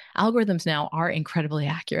these algorithms now are incredibly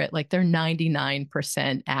accurate, like they're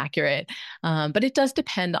 99% accurate. But it does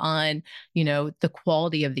depend on, the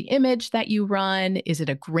quality of the image that you run. Is it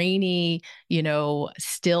a grainy,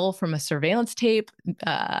 still from a surveillance tape?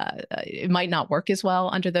 It might not work as well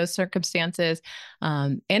under those circumstances.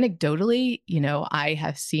 Anecdotally, I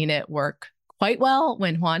have seen it work quite well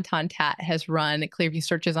when Juan Tontat has run Clearview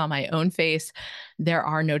searches on my own face. There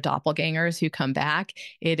are no doppelgangers who come back.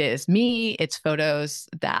 It is me. It's photos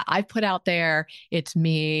that I've put out there. It's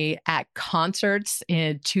me at concerts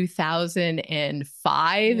in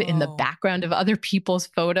 2005 in the background of other people's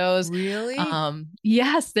photos. Really?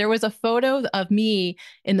 Yes, there was a photo of me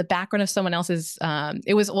in the background of someone else's.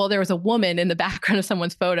 There was a woman in the background of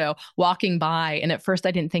someone's photo walking by. And at first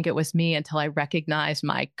I didn't think it was me until I recognized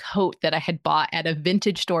my coat that I had bought at a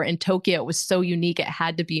vintage store in Tokyo. It was so unique. It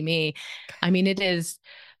had to be me. I mean, it is.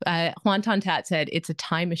 Juan Tontat said, it's a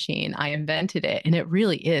time machine. I invented it. And it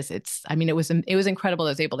really is. It was incredible. I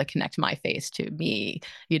was able to connect my face to me,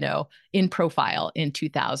 in profile in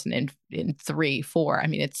 2003, 4. I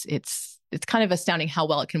mean, it's kind of astounding how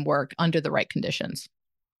well it can work under the right conditions.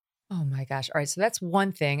 Oh my gosh. All right. So that's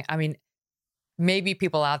one thing. I mean, maybe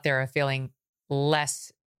people out there are feeling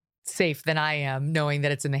less safe than I am, knowing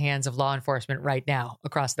that it's in the hands of law enforcement right now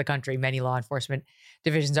across the country. Many law enforcement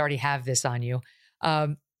divisions already have this on you.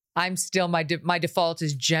 I'm still, my default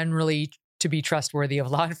is generally to be trustworthy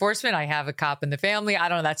of law enforcement. I have a cop in the family. I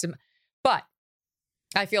don't know. But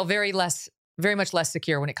I feel very much less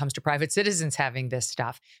secure when it comes to private citizens having this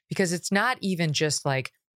stuff, because it's not even just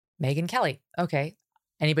like Megyn Kelly. Okay.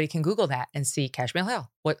 Anybody can Google that and see Kashmir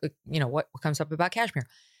Hill. What comes up about Kashmir?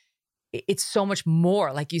 It's so much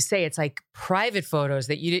more. Like you say, it's like private photos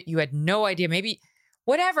that you had no idea. Maybe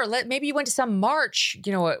whatever. Maybe you went to some march,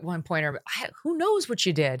 at one point, or who knows what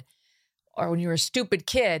you did, or when you were a stupid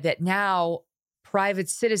kid that now private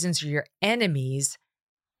citizens or your enemies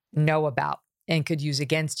know about and could use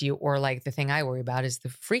against you. Or like the thing I worry about is the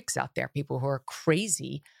freaks out there, people who are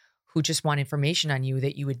crazy, who just want information on you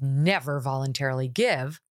that you would never voluntarily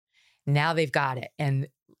give. Now they've got it. And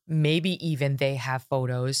maybe even they have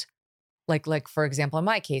photos. Like for example, in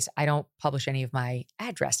my case, I don't publish any of my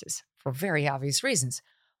addresses for very obvious reasons.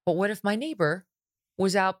 But what if my neighbor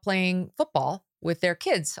was out playing football with their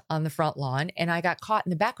kids on the front lawn and I got caught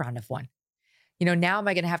in the background of one? Now am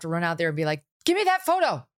I going to have to run out there and be like, give me that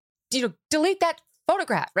photo, delete that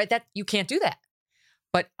photograph, right? That you can't do that.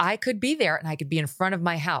 But I could be there and I could be in front of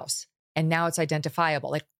my house and now it's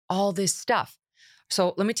identifiable, like all this stuff.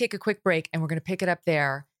 So let me take a quick break and we're going to pick it up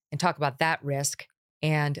there and talk about that risk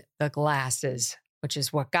and the glasses, which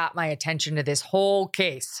is what got my attention to this whole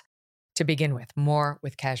case to begin with. More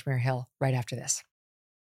with Kashmir Hill right after this.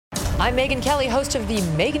 I'm Megyn Kelly, host of The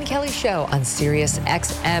Megyn Kelly Show on Sirius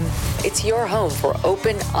XM. It's your home for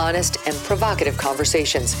open, honest, and provocative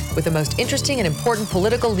conversations with the most interesting and important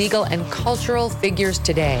political, legal, and cultural figures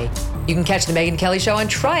today. You can catch The Megyn Kelly Show on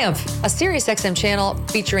Triumph, a Sirius XM channel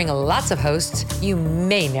featuring lots of hosts you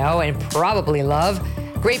may know and probably love.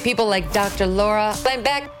 Great people like Dr. Laura, Glenn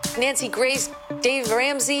Beck, Nancy Grace, Dave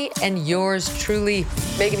Ramsey, and yours truly,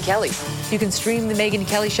 Megyn Kelly. You can stream The Megyn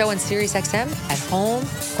Kelly Show on SiriusXM at home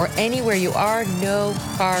or anywhere you are. No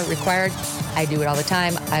car required. I do it all the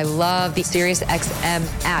time. I love the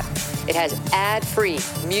SiriusXM app. It has ad-free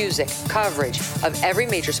music coverage of every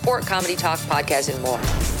major sport, comedy, talk, podcast, and more.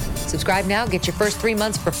 Subscribe now. Get your first 3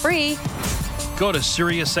 months for free. Go to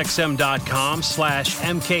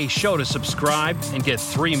SiriusXM.com/MK Show to subscribe and get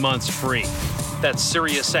 3 months free. That's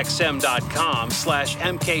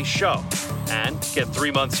SiriusXM.com/MK Show and get 3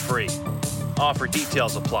 months free. Offer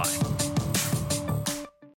details apply.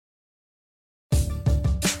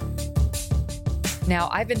 Now,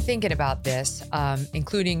 I've been thinking about this,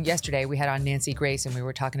 including yesterday we had on Nancy Grace and we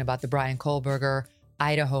were talking about the Brian Kohlberger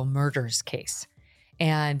Idaho murders case.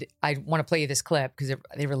 And I want to play you this clip because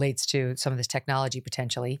it relates to some of this technology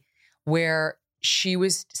potentially, where she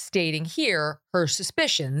was stating here her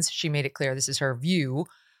suspicions. She made it clear this is her view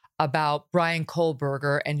about Brian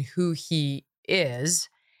Kohlberger and who he is,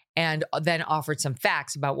 and then offered some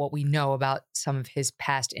facts about what we know about some of his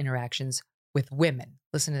past interactions with women.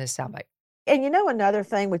 Listen to this soundbite. And another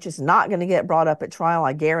thing which is not going to get brought up at trial,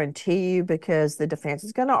 I guarantee you, because the defense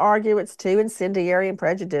is going to argue it's too incendiary and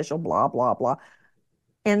prejudicial, blah, blah, blah.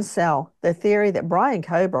 Incel, the theory that Brian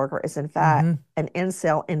Kohlberger is in fact an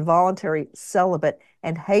incel, involuntary celibate,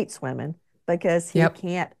 and hates women because he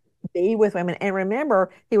can't be with women. And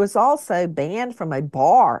remember, he was also banned from a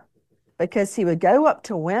bar because he would go up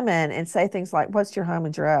to women and say things like, "What's your home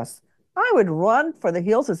address?" I would run for the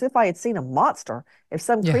hills as if I had seen a monster. If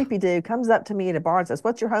some creepy dude comes up to me at a bar and says,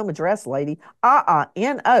 "What's your home address, lady?"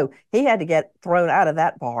 N-O. He had to get thrown out of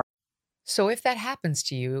that bar. So if that happens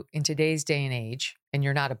to you in today's day and age, and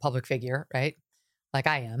you're not a public figure, right? Like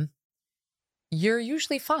I am, you're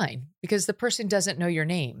usually fine because the person doesn't know your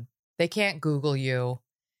name. They can't Google you.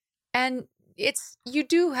 And you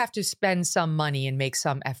do have to spend some money and make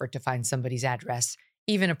some effort to find somebody's address,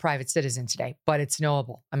 even a private citizen today, but it's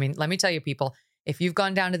knowable. I mean, let me tell you, people, if you've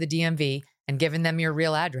gone down to the DMV and given them your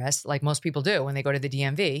real address, like most people do when they go to the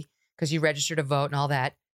DMV, because you register to vote and all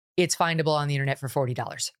that, it's findable on the internet for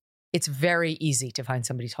 $40. It's very easy to find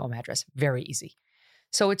somebody's home address, very easy.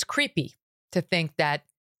 So it's creepy to think that,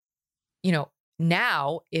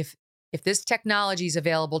 now if this technology is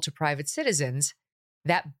available to private citizens,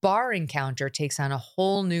 that bar encounter takes on a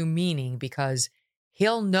whole new meaning because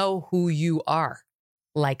he'll know who you are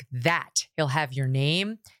like that. He'll have your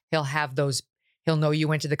name. He'll know you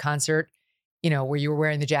went to the concert, where you were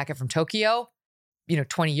wearing the jacket from Tokyo,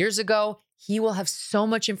 20 years ago. He will have so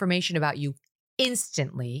much information about you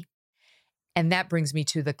instantly. And that brings me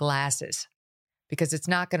to the glasses, because it's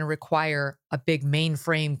not going to require a big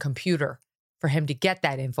mainframe computer for him to get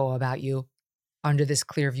that info about you under this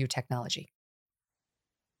Clearview technology.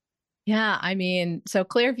 Yeah, I mean, so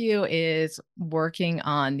Clearview is working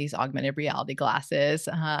on these augmented reality glasses.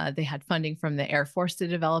 They had funding from the Air Force to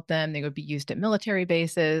develop them. They would be used at military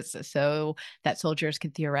bases so that soldiers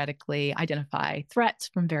could theoretically identify threats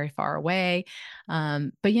from very far away.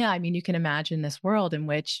 But yeah, I mean, you can imagine this world in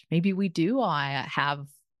which maybe we do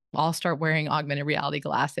all start wearing augmented reality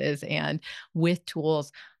glasses, and with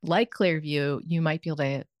tools like Clearview, you might be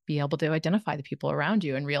able to identify the people around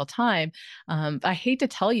you in real time. I hate to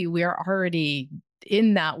tell you, we are already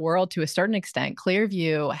in that world to a certain extent.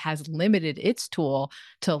 Clearview has limited its tool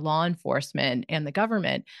to law enforcement and the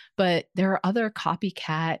government, but there are other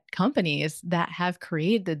copycat companies that have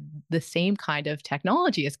created the same kind of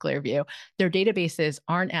technology as Clearview. Their databases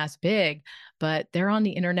aren't as big, but they're on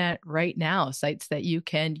the internet right now. Sites that you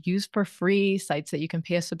can use for free, sites that you can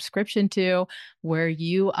pay a subscription to, where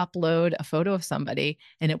you upload a photo of somebody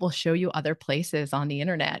and it will show you other places on the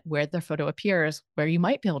internet where their photo appears, where you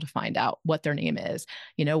might be able to find out what their name is,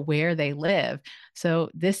 where they live.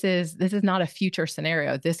 So this is not a future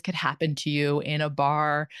scenario. This could happen to you in a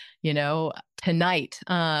bar, tonight,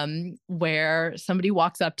 where somebody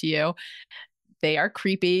walks up to you. They are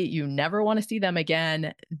creepy. You never want to see them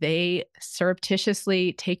again. They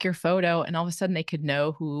surreptitiously take your photo and all of a sudden they could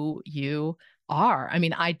know who you are. I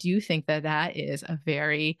mean, I do think that is a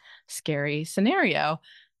very scary scenario.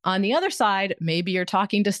 On the other side, maybe you're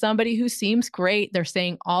talking to somebody who seems great. They're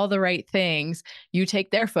saying all the right things. You take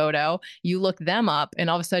their photo, you look them up, and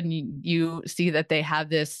all of a sudden you see that they have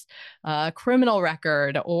this criminal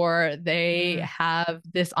record, or they have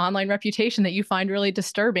this online reputation that you find really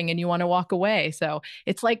disturbing and you want to walk away. So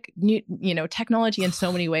it's like, technology in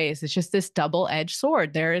so many ways. It's just this double-edged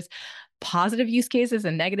sword. There's positive use cases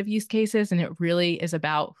and negative use cases, and it really is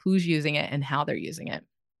about who's using it and how they're using it.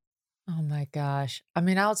 Oh my gosh. I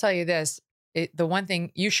mean, I'll tell you this. The one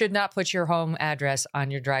thing, you should not put your home address on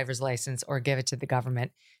your driver's license or give it to the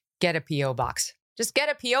government. Get a P.O. box. Just get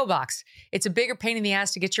a P.O. box. It's a bigger pain in the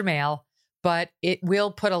ass to get your mail, but it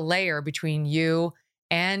will put a layer between you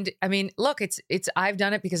and, I mean, look, I've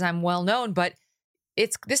done it because I'm well known, but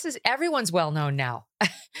everyone's well known now.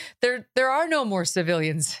 There are no more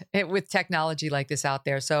civilians with technology like this out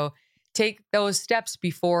there. So take those steps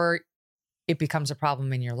before it becomes a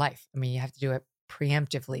problem in your life. I mean, you have to do it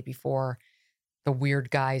preemptively before the weird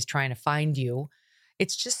guy is trying to find you.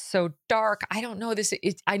 It's just so dark. I don't know this.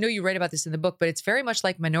 I know you write about this in the book, but it's very much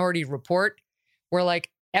like Minority Report, where like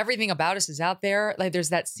everything about us is out there. Like there's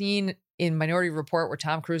that scene in Minority Report where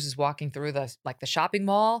Tom Cruise is walking through the shopping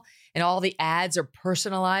mall and all the ads are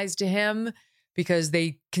personalized to him because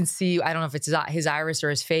they can see, I don't know if it's his iris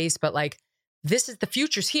or his face, but like, this is the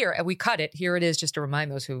future's here and we cut it. Here it is, just to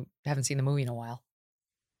remind those who haven't seen the movie in a while.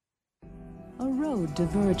 A road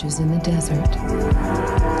diverges in the desert.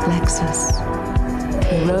 Lexus.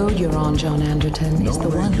 The road you're on, John Anderton, is the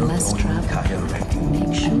one less traveled.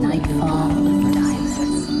 Make sure nightfall dies.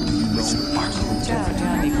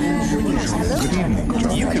 Good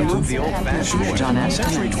evening. You can move the old-fashioned John Anderton.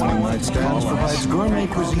 Century 21 Styles provides gourmet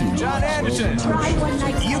cuisine. John Anderton.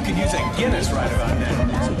 You could use a Guinness right about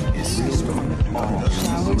now.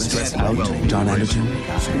 Stressed out, John Anderton.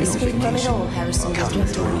 Escape from it all, Harrison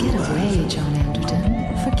District. Get away, John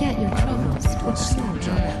Anderton. Forget your troubles.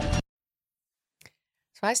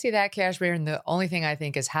 So I see that, Kashmir, and the only thing I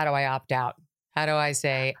think is, how do I opt out? How do I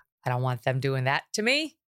say, I don't want them doing that to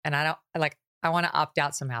me? And I want to opt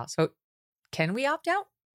out somehow. So can we opt out?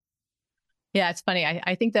 Yeah, it's funny.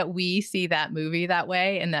 I think that we see that movie that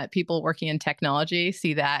way, and that people working in technology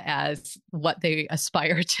see that as what they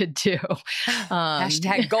aspire to do.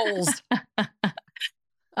 Hashtag goals.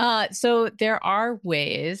 So there are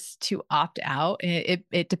ways to opt out.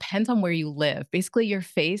 It depends on where you live. Basically, your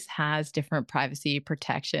face has different privacy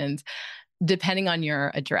protections depending on your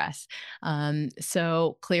address.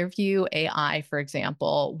 So Clearview AI, for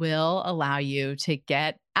example, will allow you to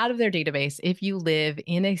get out of their database if you live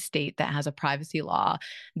in a state that has a privacy law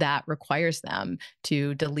that requires them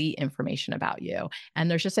to delete information about you. And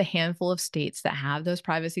there's just a handful of states that have those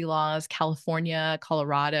privacy laws. California,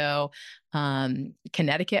 Colorado,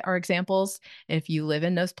 Connecticut are examples. If you live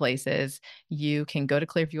in those places, you can go to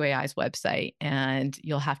Clearview AI's website and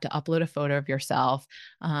you'll have to upload a photo of yourself.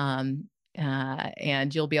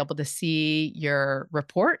 And you'll be able to see your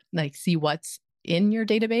report, like see what's in your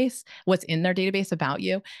database, what's in their database about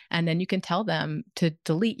you. And then you can tell them to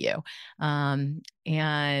delete you. Same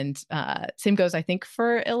goes, I think,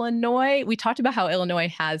 for Illinois. We talked about how Illinois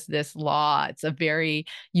has this law. It's a very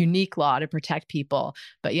unique law to protect people.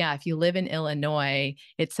 But yeah, if you live in Illinois,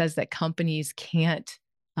 it says that companies can't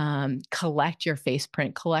collect your face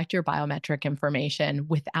print, collect your biometric information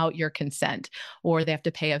without your consent, or they have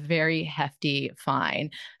to pay a very hefty fine.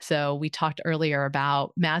 So we talked earlier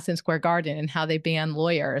about Madison Square Garden and how they ban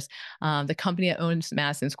lawyers. The company that owns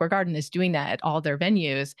Madison Square Garden is doing that at all their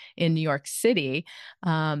venues in New York City,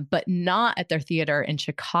 but not at their theater in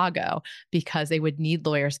Chicago, because they would need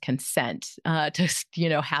lawyers' consent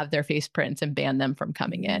to, have their face prints and ban them from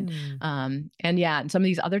coming in. And some of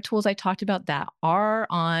these other tools I talked about that are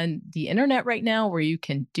on the internet right now where you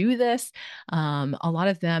can do this. A lot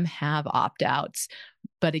of them have opt-outs,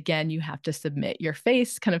 but again, you have to submit your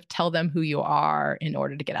face, kind of tell them who you are in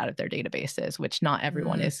order to get out of their databases, which not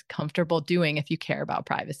everyone is comfortable doing if you care about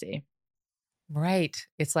privacy. Right.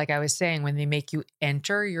 It's like I was saying, when they make you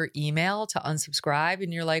enter your email to unsubscribe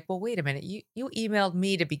and you're like, well, wait a minute, you emailed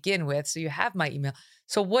me to begin with, so you have my email.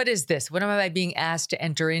 So what is this? What am I being asked to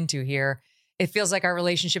enter into here? It feels like our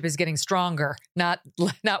relationship is getting stronger, not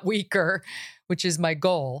weaker, which is my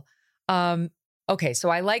goal. Okay, so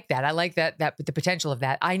I like that. I like that the potential of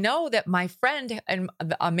that. I know that my friend and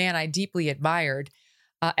a man I deeply admire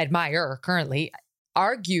currently,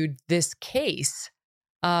 argued this case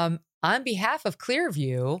on behalf of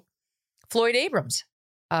Clearview, Floyd Abrams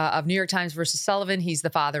of New York Times versus Sullivan. He's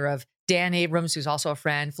the father of Dan Abrams, who's also a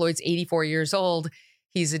friend. Floyd's 84 years old.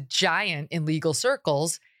 He's a giant in legal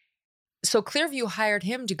circles. So Clearview hired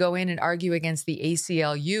him to go in and argue against the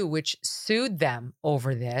ACLU, which sued them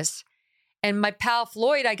over this. And my pal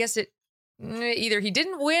Floyd, I guess either he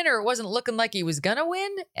didn't win or it wasn't looking like he was going to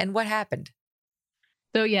win. And what happened?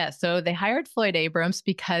 So they hired Floyd Abrams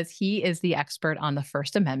because he is the expert on the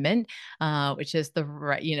First Amendment, which is the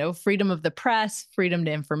right, freedom of the press, freedom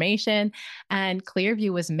to information. And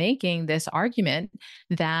Clearview was making this argument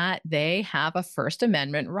that they have a First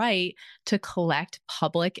Amendment right to collect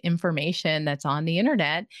public information that's on the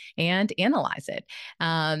internet and analyze it.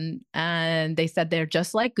 And they said they're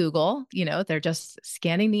just like Google, they're just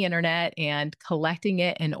scanning the internet and collecting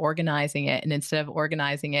it and organizing it. And instead of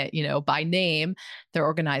organizing it, by name, they're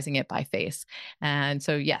organizing it by face. And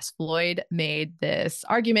so, yes, Floyd made this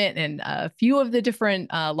argument, and a few of the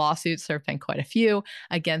different lawsuits, there have been quite a few,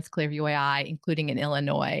 against Clearview AI, including in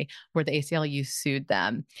Illinois, where the ACLU sued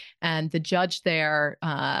them. And the judge there,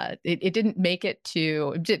 it didn't make it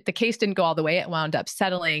the case didn't go all the way. It wound up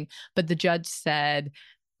settling, but the judge said,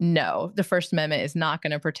 no, the First Amendment is not going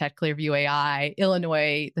to protect Clearview AI.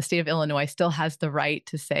 Illinois, the state of Illinois, still has the right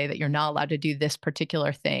to say that you're not allowed to do this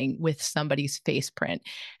particular thing with somebody's face print.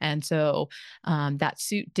 And so that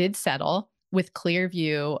suit did settle. with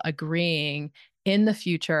Clearview agreeing in the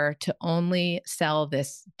future to only sell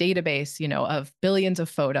this database, of billions of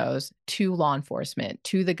photos to law enforcement,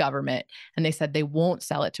 to the government. And they said they won't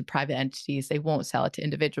sell it to private entities. They won't sell it to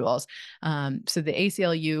individuals. So the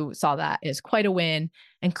ACLU saw that as quite a win.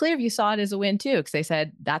 And Clearview saw it as a win too, because they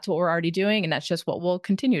said, that's what we're already doing. And that's just what we'll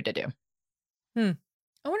continue to do. I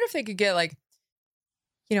wonder if they could get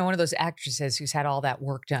one of those actresses who's had all that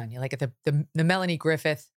work done. Like the Melanie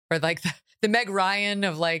Griffith or like the Meg Ryan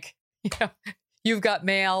of You've Got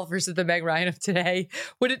Mail versus the Meg Ryan of today.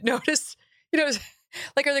 Would it notice, are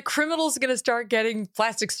the criminals going to start getting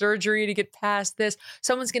plastic surgery to get past this?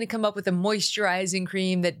 Someone's going to come up with a moisturizing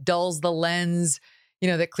cream that dulls the lens,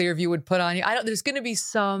 that Clearview would put on you. There's going to be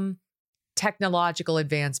some technological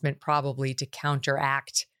advancement probably to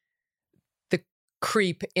counteract the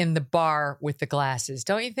creep in the bar with the glasses.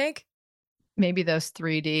 Don't you think? Maybe those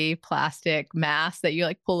 3D plastic masks that you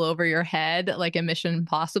pull over your head, like in Mission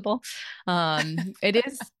Impossible.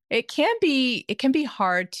 It can be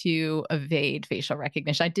hard to evade facial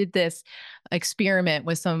recognition. I did this experiment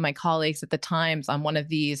with some of my colleagues at the Times on one of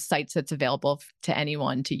these sites that's available to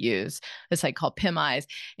anyone to use, a site called PimEyes.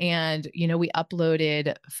 And, we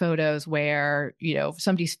uploaded photos where,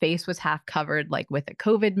 somebody's face was half covered, like with a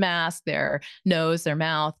COVID mask, their nose, their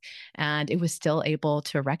mouth, and it was still able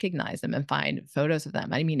to recognize them and find photos of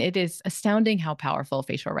them. I mean, it is astounding how powerful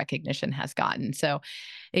facial recognition has gotten. So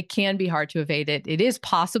it can be hard to evade it. It is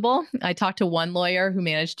possible. I talked to one lawyer who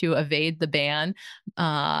managed to evade the ban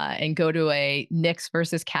and go to a Knicks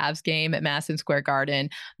versus Cavs game at Madison Square Garden,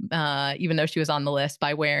 even though she was on the list,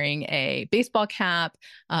 by wearing a baseball cap,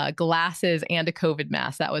 glasses, and a COVID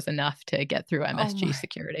mask. That was enough to get through MSG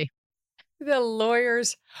security. The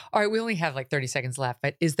lawyers. All right, we only have 30 seconds left,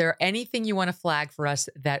 but is there anything you want to flag for us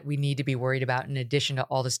that we need to be worried about in addition to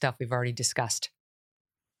all the stuff we've already discussed?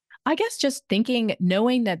 I guess just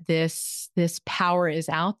knowing that this power is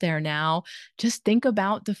out there now, just think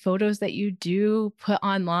about the photos that you do put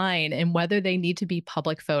online and whether they need to be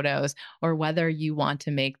public photos or whether you want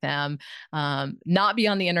to make them not be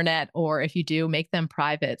on the internet, or if you do, make them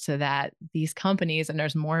private so that these companies, and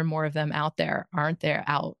there's more and more of them out there, aren't there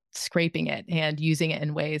out scraping it and using it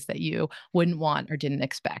in ways that you wouldn't want or didn't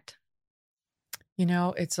expect.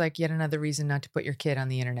 It's like yet another reason not to put your kid on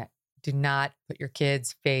the internet. Do not put your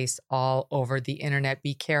kid's face all over the internet.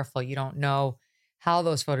 Be careful. You don't know how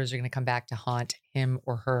those photos are going to come back to haunt him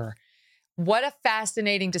or her. What a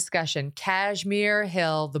fascinating discussion. Kashmir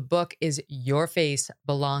Hill, the book is Your Face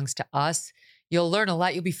Belongs to Us. You'll learn a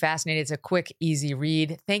lot. You'll be fascinated. It's a quick, easy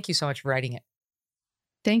read. Thank you so much for writing it.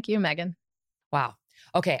 Thank you, Megan. Wow.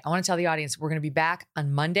 Okay, I want to tell the audience we're going to be back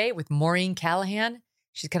on Monday with Maureen Callahan.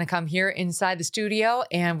 She's going to come here inside the studio,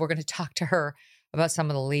 and we're going to talk to her about some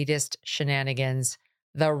of the latest shenanigans.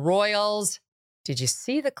 The Royals. Did you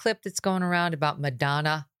see the clip that's going around about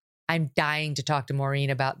Madonna? I'm dying to talk to Maureen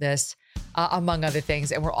about this, among other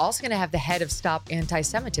things. And we're also going to have the head of Stop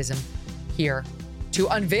Anti-Semitism here to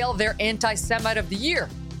unveil their Anti-Semite of the Year.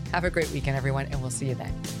 Have a great weekend, everyone, and we'll see you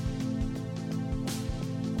then.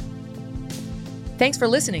 Thanks for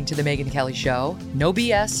listening to The Megyn Kelly Show. No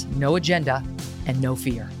BS, no agenda, and no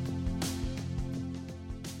fear.